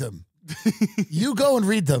read them. You go and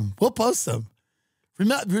read them. We'll post them.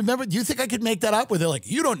 Remember, do you think I could make that up where they're like,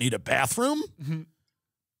 you don't need a bathroom? Mm-hmm.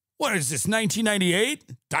 What is this, 1998?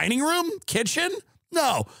 Dining room? Kitchen?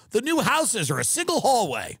 No, the new houses are a single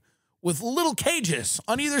hallway with little cages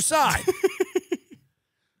on either side.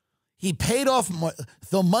 He paid off more,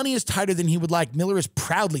 though money is tighter than he would like, Miller is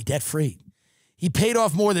proudly debt-free. He paid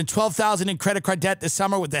off more than $12,000 in credit card debt this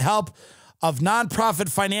summer with the help of nonprofit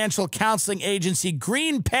financial counseling agency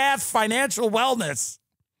Green Path Financial Wellness.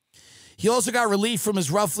 He also got relief from his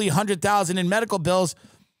roughly $100,000 in medical bills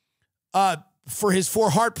for his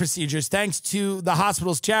 4 heart procedures, thanks to the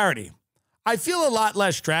hospital's charity. I feel a lot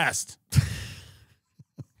less stressed.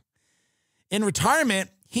 In retirement,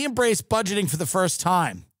 he embraced budgeting for the first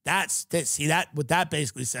time. What that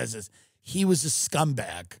basically says is he was a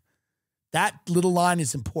scumbag. That little line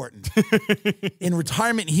is important. In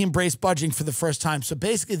retirement, he embraced budgeting for the first time. So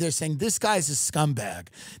basically, they're saying this guy's a scumbag.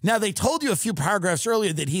 Now, they told you a few paragraphs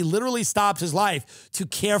earlier that he literally stopped his life to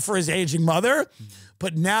care for his aging mother.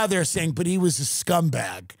 But now they're saying, but he was a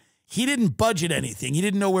scumbag. He didn't budget anything. He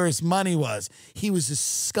didn't know where his money was. He was a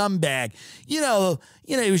scumbag. You know,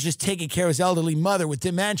 he was just taking care of his elderly mother with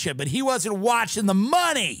dementia, but he wasn't watching the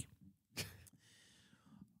money.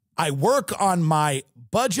 I work on my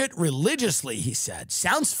budget religiously, he said.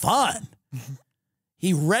 Sounds fun.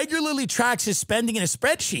 He regularly tracks his spending in a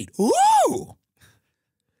spreadsheet. Ooh!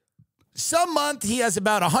 Some month he has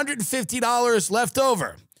about $150 left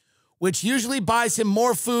over, which usually buys him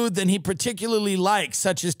more food than he particularly likes,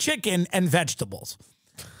 such as chicken and vegetables.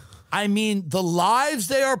 I mean, the lives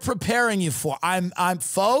they are preparing you for.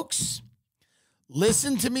 Folks,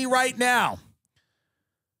 listen to me right now.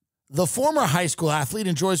 The former high school athlete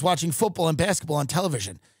enjoys watching football and basketball on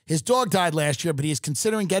television. His dog died last year, but he is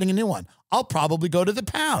considering getting a new one. I'll probably go to the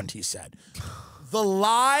pound, he said. The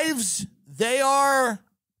lives they are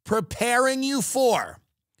preparing you for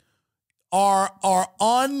are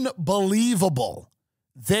unbelievable.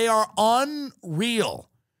 They are unreal.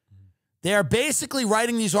 They are basically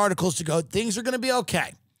writing these articles to go, things are going to be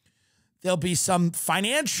okay. There'll be some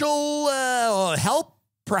financial help,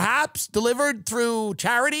 perhaps delivered through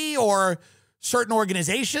charity or certain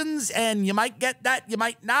organizations, and you might get that, you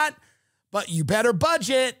might not, but you better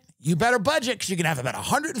budget. You better budget because you can have about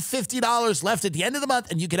 $150 left at the end of the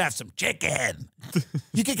month, and you could have some chicken.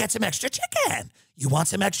 You could get some extra chicken. You want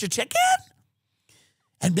some extra chicken?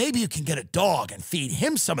 And maybe you can get a dog and feed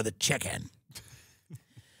him some of the chicken.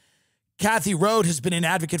 Kathy Rode has been an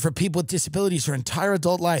advocate for people with disabilities her entire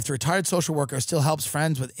adult life. The retired social worker still helps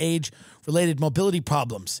friends with age-related mobility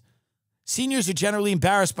problems. Seniors are generally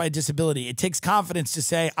embarrassed by a disability. It takes confidence to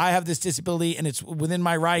say, I have this disability and it's within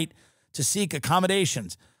my right to seek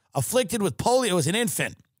accommodations. Afflicted with polio as an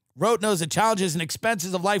infant, Rote knows the challenges and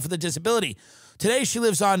expenses of life with a disability. Today, she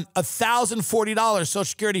lives on a $1,040 Social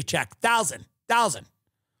Security check. $1,000.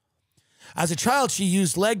 As a child, she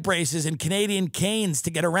used leg braces and Canadian canes to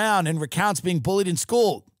get around and recounts being bullied in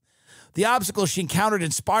school. The obstacles she encountered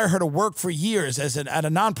inspired her to work for years at a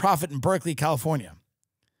nonprofit in Berkeley, California.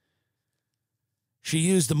 She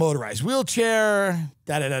used the motorized wheelchair,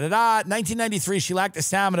 1993, she lacked the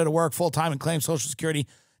stamina to work full-time and claimed Social Security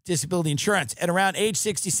disability insurance. At around age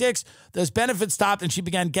 66, those benefits stopped and she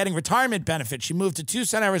began getting retirement benefits. She moved to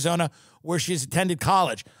Tucson, Arizona, where she's attended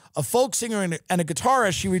college. A folk singer and a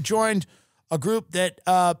guitarist, she rejoined a group that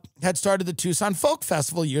had started the Tucson Folk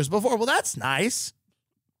Festival years before. Well, that's nice.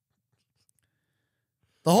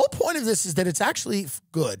 The whole point of this is that it's actually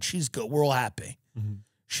good. She's good. We're all happy. Mm-hmm.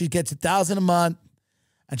 She gets $1,000 a month,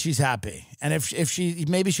 and she's happy. And if she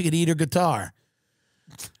maybe she could eat her guitar.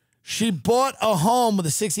 She bought a home with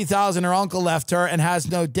the $60,000 her uncle left her and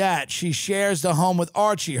has no debt. She shares the home with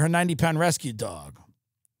Archie, her 90-pound rescue dog.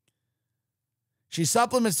 She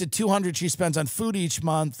supplements the $200 she spends on food each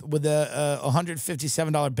month with a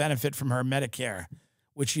 $157 benefit from her Medicare,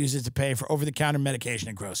 which she uses to pay for over-the-counter medication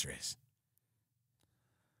and groceries.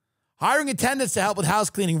 Hiring attendants to help with house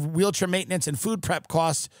cleaning, wheelchair maintenance, and food prep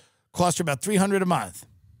cost her about $300 a month.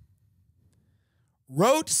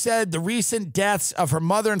 Rote said the recent deaths of her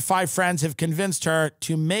mother and 5 friends have convinced her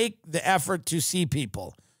to make the effort to see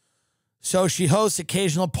people. So she hosts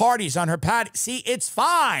occasional parties on her patio. See, it's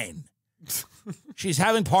fine. She's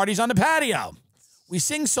having parties on the patio. We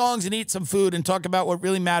sing songs and eat some food and talk about what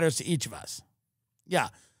really matters to each of us. Yeah.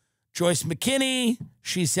 Joyce McKinney,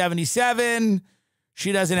 she's 77.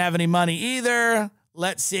 She doesn't have any money either.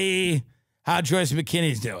 Let's see how Joyce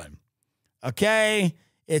McKinney's doing. Okay?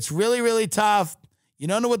 It's really, really tough. You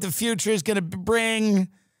don't know what the future is going to bring.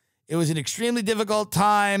 It was an extremely difficult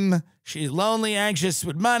time. She's lonely, anxious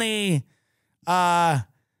with money. Now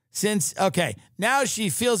she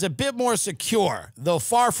feels a bit more secure, though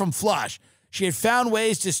far from flush. She had found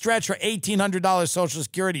ways to stretch her $1,800 Social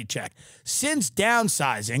Security check. Since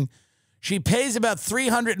downsizing, she pays about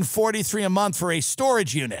 $343 a month for a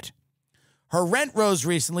storage unit. Her rent rose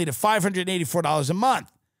recently to $584 a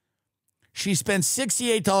month. She spends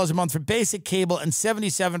 $68 a month for basic cable and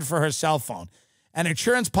 $77 for her cell phone. An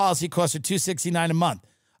insurance policy costs her $269 a month.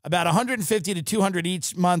 About $150 to $200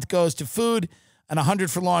 each month goes to food and $100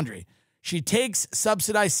 for laundry. She takes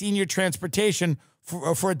subsidized senior transportation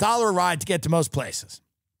for $1 a ride to get to most places.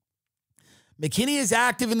 McKinney is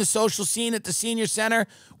active in the social scene at the senior center,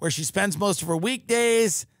 where she spends most of her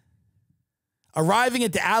weekdays. Arriving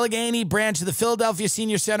at the Allegheny branch of the Philadelphia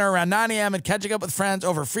Senior Center around 9 a.m. and catching up with friends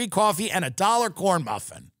over free coffee and $1 corn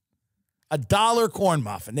muffin. $1 corn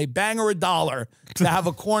muffin. They bang her $1 to have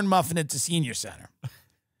a corn muffin at the senior center.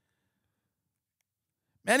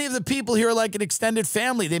 Many of the people here are like an extended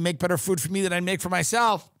family. They make better food for me than I make for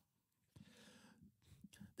myself.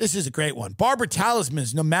 This is a great one. Barbara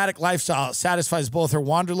Talisman's nomadic lifestyle satisfies both her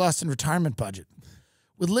wanderlust and retirement budget.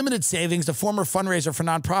 With limited savings, the former fundraiser for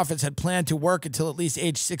nonprofits had planned to work until at least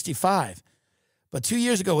age 65. But 2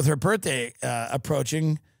 years ago, with her birthday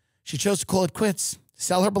approaching, she chose to call it quits,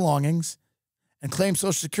 sell her belongings, and claim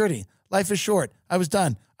Social Security. Life is short. I was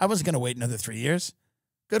done. I wasn't going to wait another 3 years.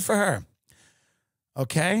 Good for her.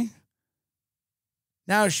 Okay?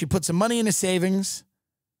 Now she put some money into savings.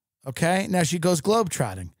 Okay? Now she goes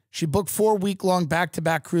globetrotting. She booked 4-week-long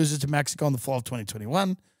back-to-back cruises to Mexico in the fall of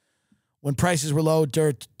 2021. When prices were low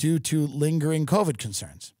due to lingering COVID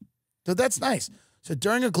concerns. So that's nice. So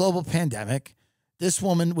during a global pandemic, this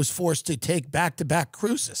woman was forced to take back-to-back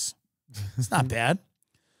cruises. It's not bad.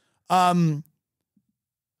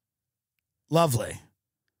 Lovely.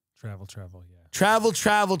 Travel, yeah.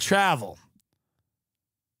 Travel.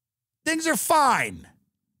 Things are fine.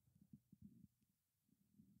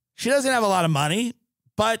 She doesn't have a lot of money,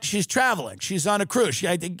 but she's traveling. She's on a cruise.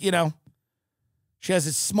 I think, she has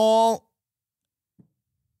a small...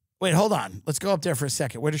 Wait, hold on. Let's go up there for a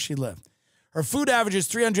second. Where does she live? Her food average is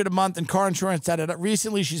 $300 a month and car insurance.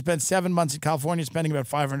 Recently, she spent 7 months in California, spending about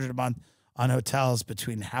 $500 a month on hotels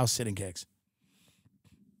between house-sitting gigs.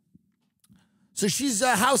 So she's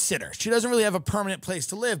a house sitter. She doesn't really have a permanent place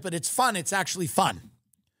to live, but it's fun. It's actually fun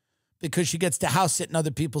because she gets to house sit in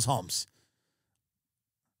other people's homes.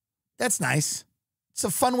 That's nice. It's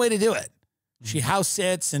a fun way to do it. She house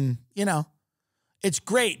sits and, it's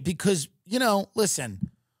great because,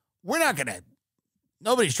 listen,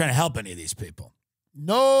 nobody's trying to help any of these people.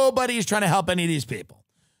 Nobody's trying to help any of these people.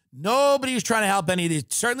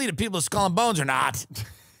 Certainly the people of Skull and Bones are not.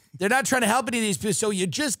 They're not trying to help any of these people. So you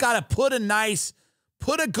just got to put a nice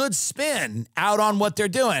put a good spin out on what they're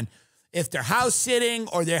doing. If they're house sitting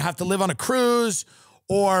or they have to live on a cruise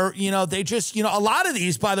or, they just, a lot of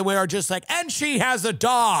these, by the way, are just like, and she has a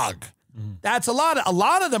dog. That's a lot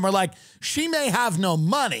of them are like, she may have no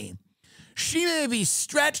money. She may be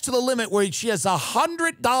stretched to the limit where she has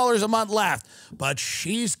 $100 a month left, but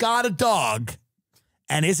she's got a dog.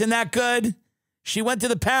 And isn't that good? She went to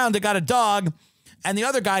the pound and got a dog, and the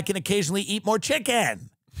other guy can occasionally eat more chicken.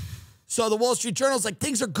 So the Wall Street Journal's like,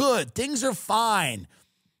 things are good. Things are fine.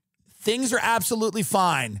 Things are absolutely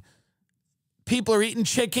fine. People are eating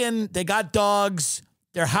chicken. They got dogs.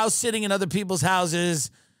 They're house sitting in other people's houses.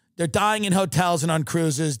 They're dying in hotels and on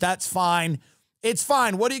cruises. That's fine. It's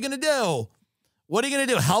fine. What are you going to do? What are you going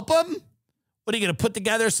to do? Help them? What are you going to put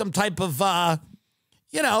together some type of,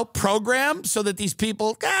 program so that these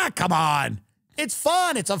people, come on. It's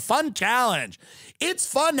fun. It's a fun challenge.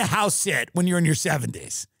 It's fun to house sit when you're in your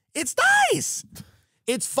 70s. It's nice.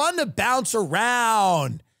 It's fun to bounce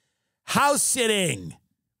around. House sitting.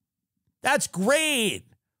 That's great.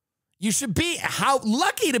 You should be how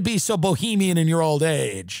lucky to be so bohemian in your old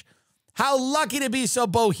age. How lucky to be so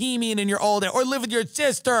bohemian in your old age. Or live with your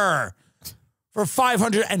sister for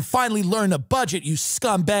 $500 and finally learn a budget, you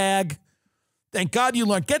scumbag. Thank God you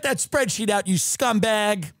learned. Get that spreadsheet out, you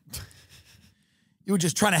scumbag. You were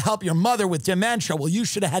just trying to help your mother with dementia. Well, you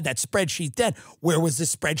should have had that spreadsheet then. Where was the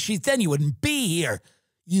spreadsheet then? You wouldn't be here,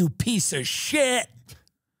 you piece of shit.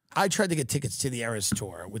 I tried to get tickets to the Eras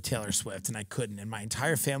Tour with Taylor Swift, and I couldn't, and my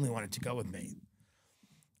entire family wanted to go with me.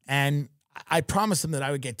 And I promised them that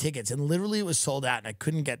I would get tickets, and literally it was sold out, and I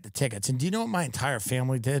couldn't get the tickets. And do you know what my entire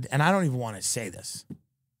family did? And I don't even want to say this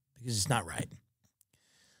because it's not right.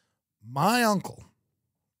 My uncle,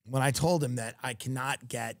 when I told him that I cannot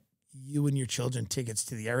get you and your children tickets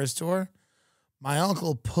to the Eras Tour, my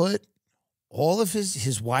uncle put all of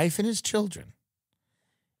his wife and his children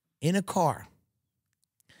in a car,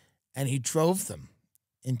 and he drove them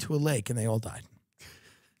into a lake, and they all died.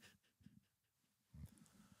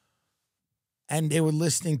 And they were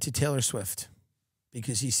listening to Taylor Swift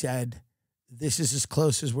because he said, this is as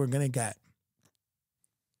close as we're going to get.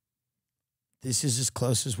 This is as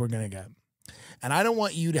close as we're going to get. And I don't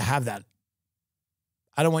want you to have that.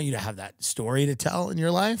 I don't want you to have that story to tell in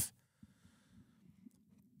your life.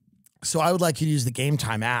 So I would like you to use the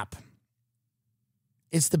Gametime app.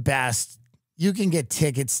 It's the best. You can get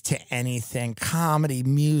tickets to anything: comedy,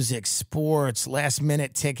 music, sports,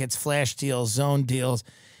 last-minute tickets, flash deals, zone deals.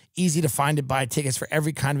 Easy to find and buy tickets for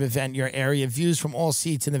every kind of event in your area. Views from all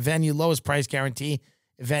seats in the venue, lowest price guarantee,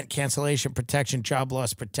 event cancellation protection, job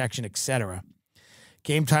loss protection, etc.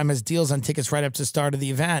 Gametime has deals on tickets right up to the start of the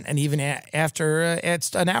event, and even after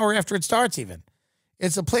it's an hour after it starts even.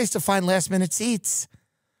 It's a place to find last-minute seats.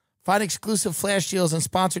 Find exclusive flash deals and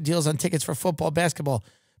sponsored deals on tickets for football, basketball,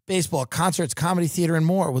 baseball, concerts, comedy, theater, and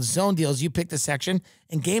more. With zone deals, you pick the section,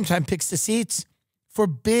 and Gametime picks the seats for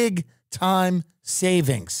big-time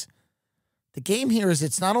savings. The game here is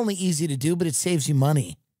it's not only easy to do, but it saves you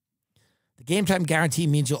money. The Gametime guarantee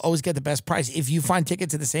means you'll always get the best price. If you find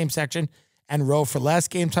tickets in the same section and row for less,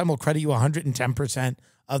 Gametime will credit you 110%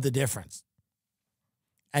 of the difference.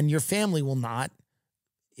 And your family will not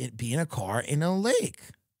be in a car in a lake,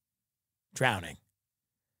 drowning,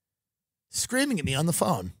 screaming at me on the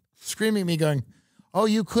phone, screaming at me going, oh,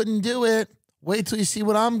 you couldn't do it. Wait till you see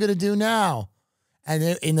what I'm going to do now. And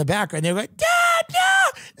in the background, they're like, Dad,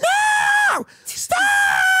 no,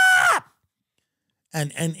 stop.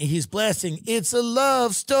 And he's blasting, it's a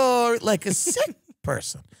love story, like a sick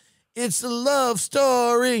person. It's a love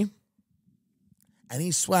story. And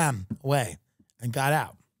he swam away and got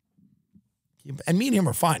out. And me and him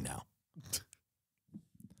are fine now.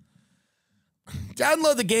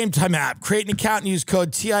 Download the Gametime app. Create an account and use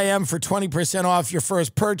code TIM for 20% off your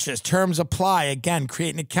first purchase. Terms apply. Again,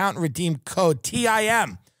 create an account and redeem code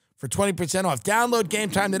TIM for 20% off. Download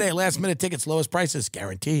Gametime today. Last minute tickets, lowest prices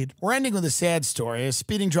guaranteed. We're ending with a sad story. A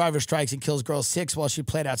speeding driver strikes and kills girl 6 while she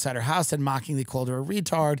played outside her house and mockingly called her a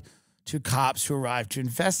retard to cops who arrived to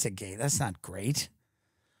investigate. That's not great.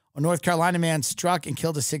 A North Carolina man struck and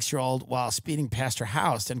killed a 6-year-old while speeding past her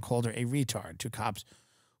house and called her a retard to cops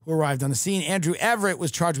who arrived on the scene. Andrew Everett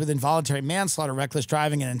was charged with involuntary manslaughter, reckless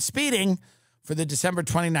driving, and speeding for the December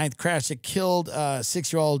 29th crash that killed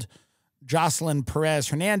 6-year-old Jocelyn Perez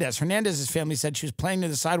Hernandez. Hernandez's family said she was playing near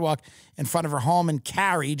the sidewalk in front of her home in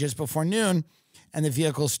Cary just before noon, and the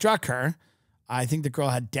vehicle struck her. I think the girl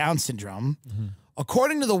had Down syndrome.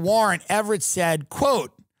 According to the warrant, Everett said,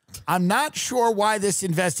 quote, I'm not sure why this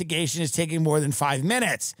investigation is taking more than 5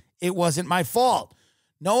 minutes. It wasn't my fault.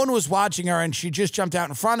 No one was watching her, and she just jumped out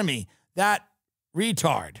in front of me. That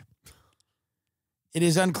retard. It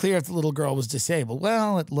is unclear if the little girl was disabled.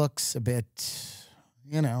 Well, it looks a bit,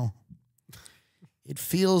 it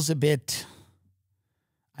feels a bit,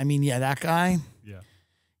 yeah, that guy. Yeah.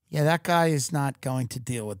 Yeah, that guy is not going to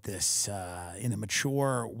deal with this in a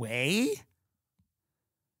mature way.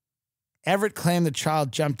 Everett claimed the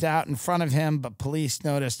child jumped out in front of him, but police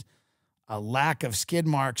noticed a lack of skid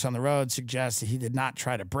marks on the road suggests that he did not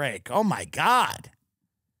try to brake. Oh, my God.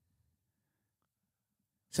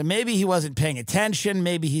 So maybe he wasn't paying attention.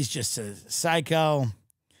 Maybe he's just a psycho.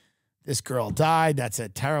 This girl died. That's a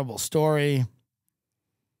terrible story.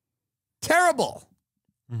 Terrible.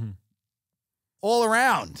 Mm-hmm. All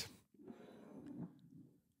around.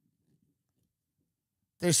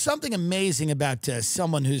 There's something amazing about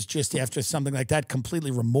someone who's just, after something like that,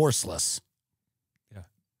 completely remorseless. Yeah.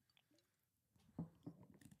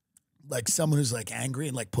 Like someone who's like angry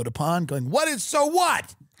and like put upon, going, so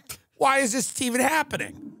what? Why is this even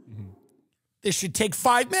happening? Mm-hmm. This should take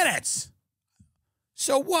 5 minutes.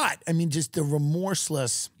 So what? Just the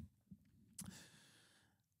remorseless.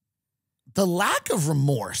 The lack of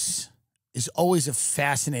remorse is always a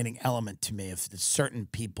fascinating element to me of certain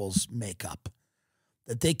people's makeup.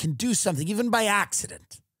 That they can do something, even by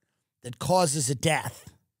accident, that causes a death.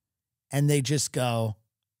 And they just go,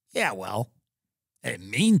 yeah, well, I didn't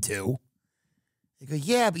mean to. They go,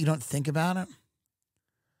 yeah, but you don't think about it.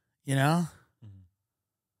 Mm-hmm.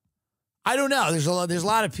 I don't know. There's a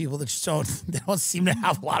lot of people that just don't seem to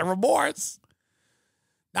have a lot of remorse.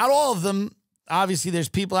 Not all of them. Obviously, there's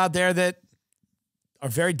people out there that are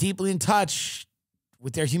very deeply in touch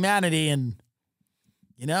with their humanity and,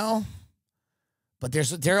 but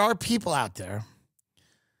there are people out there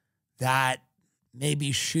that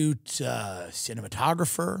maybe shoot a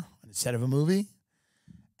cinematographer instead of a movie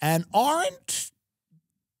and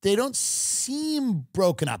they don't seem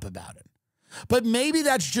broken up about it. But maybe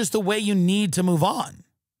that's just the way you need to move on.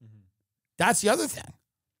 Mm-hmm. That's the other thing.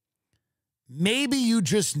 Maybe you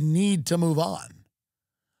just need to move on.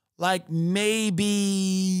 Like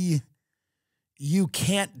maybe you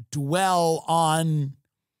can't dwell on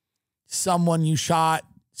someone you shot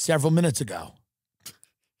several minutes ago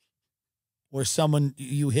or someone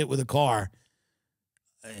you hit with a car,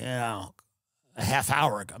 a half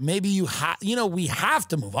hour ago. Maybe we have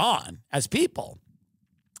to move on as people.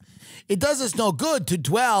 It does us no good to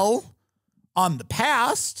dwell on the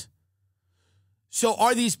past. So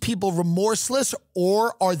are these people remorseless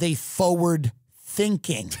or are they forward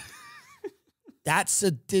thinking?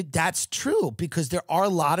 That's true because there are a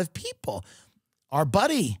lot of people. Our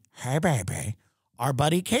buddy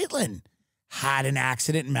Caitlin had an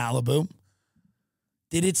accident in Malibu.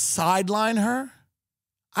 Did it sideline her?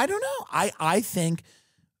 I don't know. I think,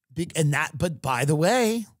 but by the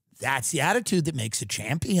way, that's the attitude that makes a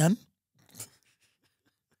champion.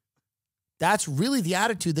 That's really the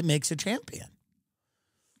attitude that makes a champion.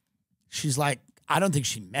 She's like, I don't think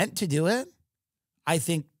she meant to do it. I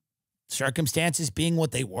think circumstances being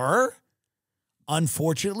what they were,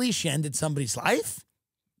 unfortunately, she ended somebody's life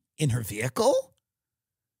in her vehicle.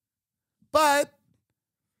 But,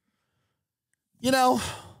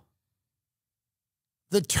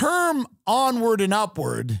 the term onward and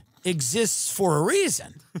upward exists for a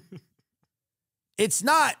reason. It's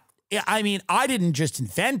not, I didn't just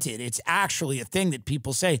invent it. It's actually a thing that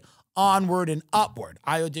people say, onward and upward.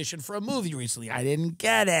 I auditioned for a movie recently. I didn't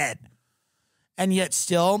get it. And yet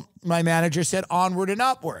still, my manager said onward and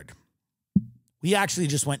upward. We actually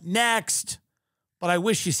just went next, but I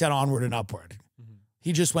wish he said onward and upward. Mm-hmm.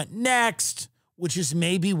 He just went next, which is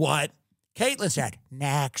maybe what Caitlin said,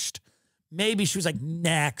 next. Maybe she was like,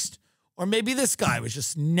 next. Or maybe this guy was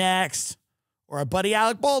just next. Or our buddy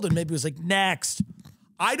Alec Baldwin maybe was like, next.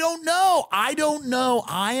 I don't know. I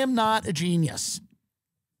am not a genius.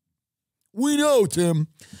 We know, Tim.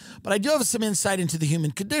 But I do have some insight into the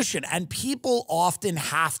human condition. And people often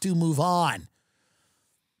have to move on.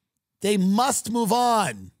 They must move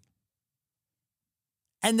on.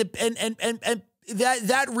 And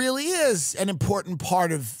that really is an important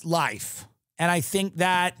part of life. And I think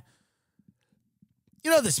that,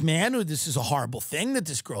 this man, this is a horrible thing that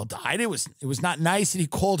this girl died. It was not nice that he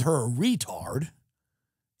called her a retard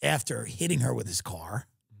after hitting her with his car.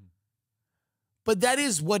 But that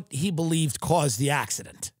is what he believed caused the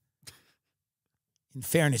accident, in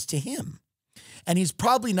fairness to him. And he's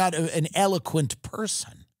probably not an eloquent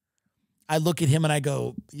person. I look at him and I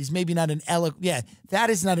go, he's maybe not that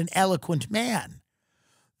is not an eloquent man.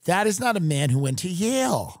 That is not a man who went to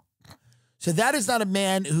Yale. So that is not a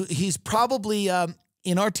man he's probably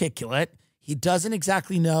inarticulate. He doesn't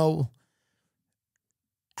exactly know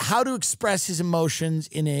how to express his emotions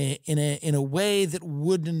in a way that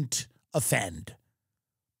wouldn't offend.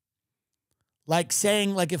 Like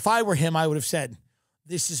saying, like if I were him, I would have said,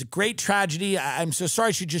 this is a great tragedy. I'm so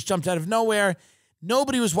sorry she just jumped out of nowhere.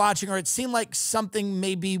 Nobody was watching her. It seemed like something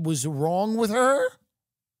maybe was wrong with her.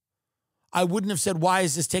 I wouldn't have said, why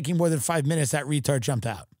is this taking more than 5 minutes? That retard jumped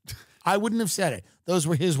out. I wouldn't have said it. Those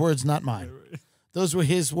were his words, not mine. Those were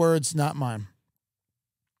his words, not mine.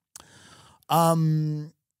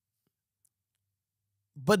 But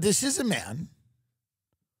this is a man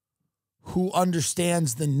who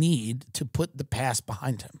understands the need to put the past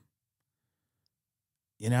behind him.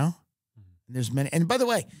 You know? And there's many. And by the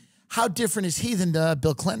way, how different is he than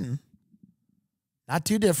Bill Clinton? Not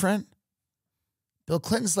too different. Bill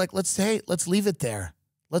Clinton's like, let's leave it there.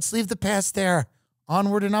 Let's leave the past there.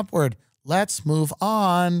 Onward and upward. Let's move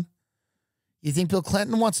on. You think Bill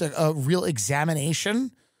Clinton wants a real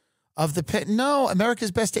examination of the pit? No,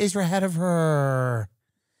 America's best days are ahead of her.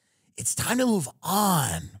 It's time to move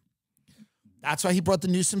on. That's why he brought the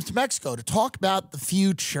Newsoms to Mexico, to talk about the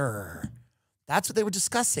future. That's what they were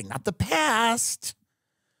discussing, not the past.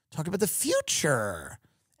 Talk about the future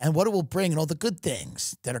and what it will bring and all the good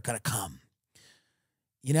things that are going to come.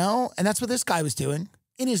 You know? And that's what this guy was doing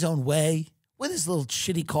in his own way, with his little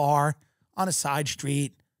shitty car on a side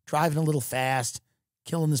street, driving a little fast,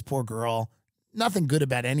 killing this poor girl. Nothing good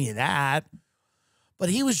about any of that.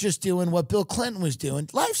 But he was just doing what Bill Clinton was doing.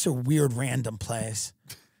 Life's a weird, random place.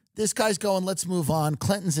 This guy's going, let's move on.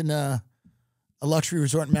 Clinton's in a luxury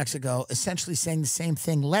resort in Mexico, essentially saying the same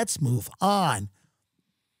thing. Let's move on.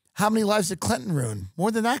 How many lives did Clinton ruin?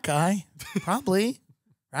 More than that guy, probably.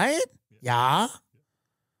 Right? Yeah.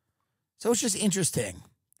 So it's just interesting.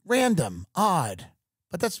 Random, odd.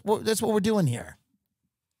 But that's what we're doing here.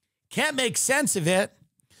 Can't make sense of it.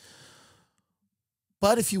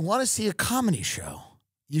 But if you want to see a comedy show,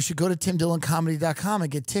 you should go to timdilloncomedy.com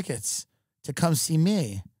and get tickets to come see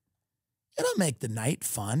me. It'll make the night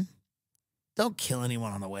fun. Don't kill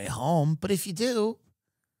anyone on the way home. But if you do,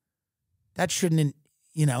 that shouldn't,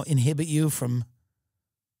 inhibit you from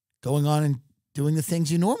going on and doing the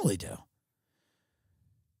things you normally do.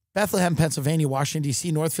 Bethlehem, Pennsylvania, Washington,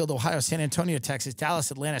 D.C., Northfield, Ohio, San Antonio, Texas, Dallas,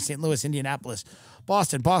 Atlanta, St. Louis, Indianapolis,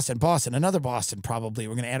 Boston, another Boston probably.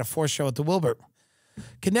 We're going to add a fourth show at the Wilbur.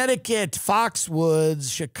 Connecticut,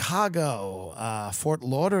 Foxwoods, Chicago, Fort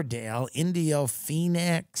Lauderdale, Indio,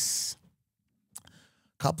 Phoenix.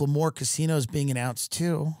 A couple more casinos being announced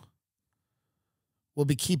too. We'll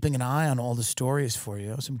be keeping an eye on all the stories for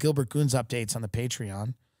you. Some Gilbert Goons updates on the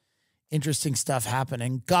Patreon. Interesting stuff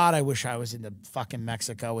happening. God, I wish I was in the fucking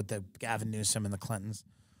Mexico with the Gavin Newsom and the Clintons.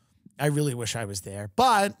 I really wish I was there.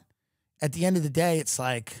 But at the end of the day, it's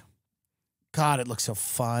like, God, it looks so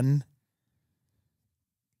fun.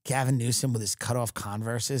 Gavin Newsom with his cut-off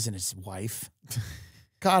Converses and his wife.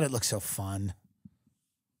 God, it looks so fun.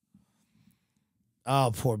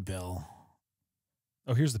 Oh, poor Bill.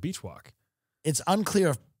 Oh, here's the beach walk. It's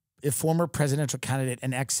unclear if former presidential candidate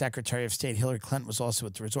and ex-Secretary of State Hillary Clinton was also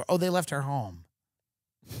at the resort. Oh, they left her home.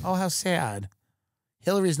 Oh, how sad.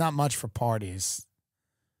 Hillary's not much for parties.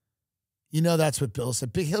 You know that's what Bill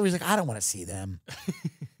said. Big Hillary's like, I don't want to see them.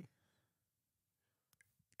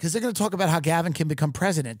 Because they're going to talk about how Gavin can become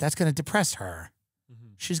president. That's going to depress her.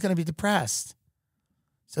 Mm-hmm. She's going to be depressed.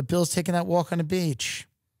 So Bill's taking that walk on the beach.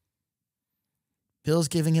 Bill's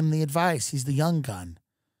giving him the advice. He's the young gun.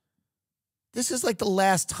 This is like the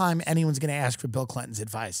last time anyone's going to ask for Bill Clinton's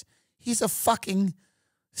advice. He's a fucking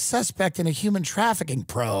suspect in a human trafficking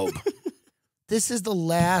probe. This is the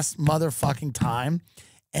last motherfucking time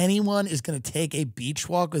anyone is going to take a beach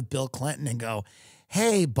walk with Bill Clinton and go,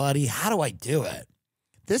 hey, buddy, how do I do it?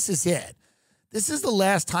 This is it. This is the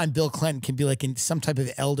last time Bill Clinton can be like in some type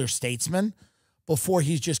of elder statesman before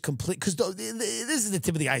he's just complete. Because this is the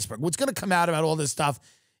tip of the iceberg. What's going to come out about all this stuff,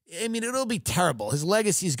 I mean, it'll be terrible. His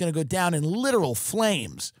legacy is going to go down in literal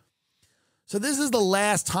flames. So this is the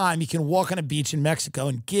last time you can walk on a beach in Mexico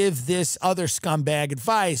and give this other scumbag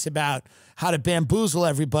advice about how to bamboozle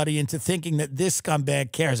everybody into thinking that this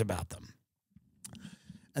scumbag cares about them.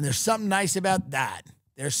 And there's something nice about that.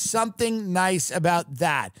 There's something nice about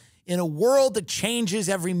that. In a world that changes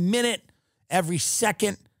every minute, every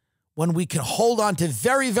second, when we can hold on to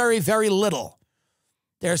very, very, very little,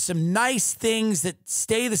 there's some nice things that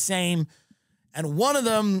stay the same. And one of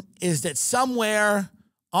them is that somewhere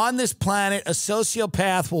on this planet, a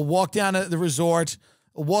sociopath will walk down to the resort,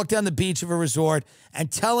 will walk down the beach of a resort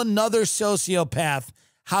and tell another sociopath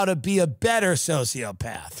how to be a better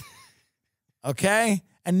sociopath. Okay?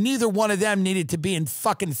 And neither one of them needed to be in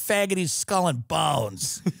fucking Faggoty's Skull and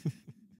Bones.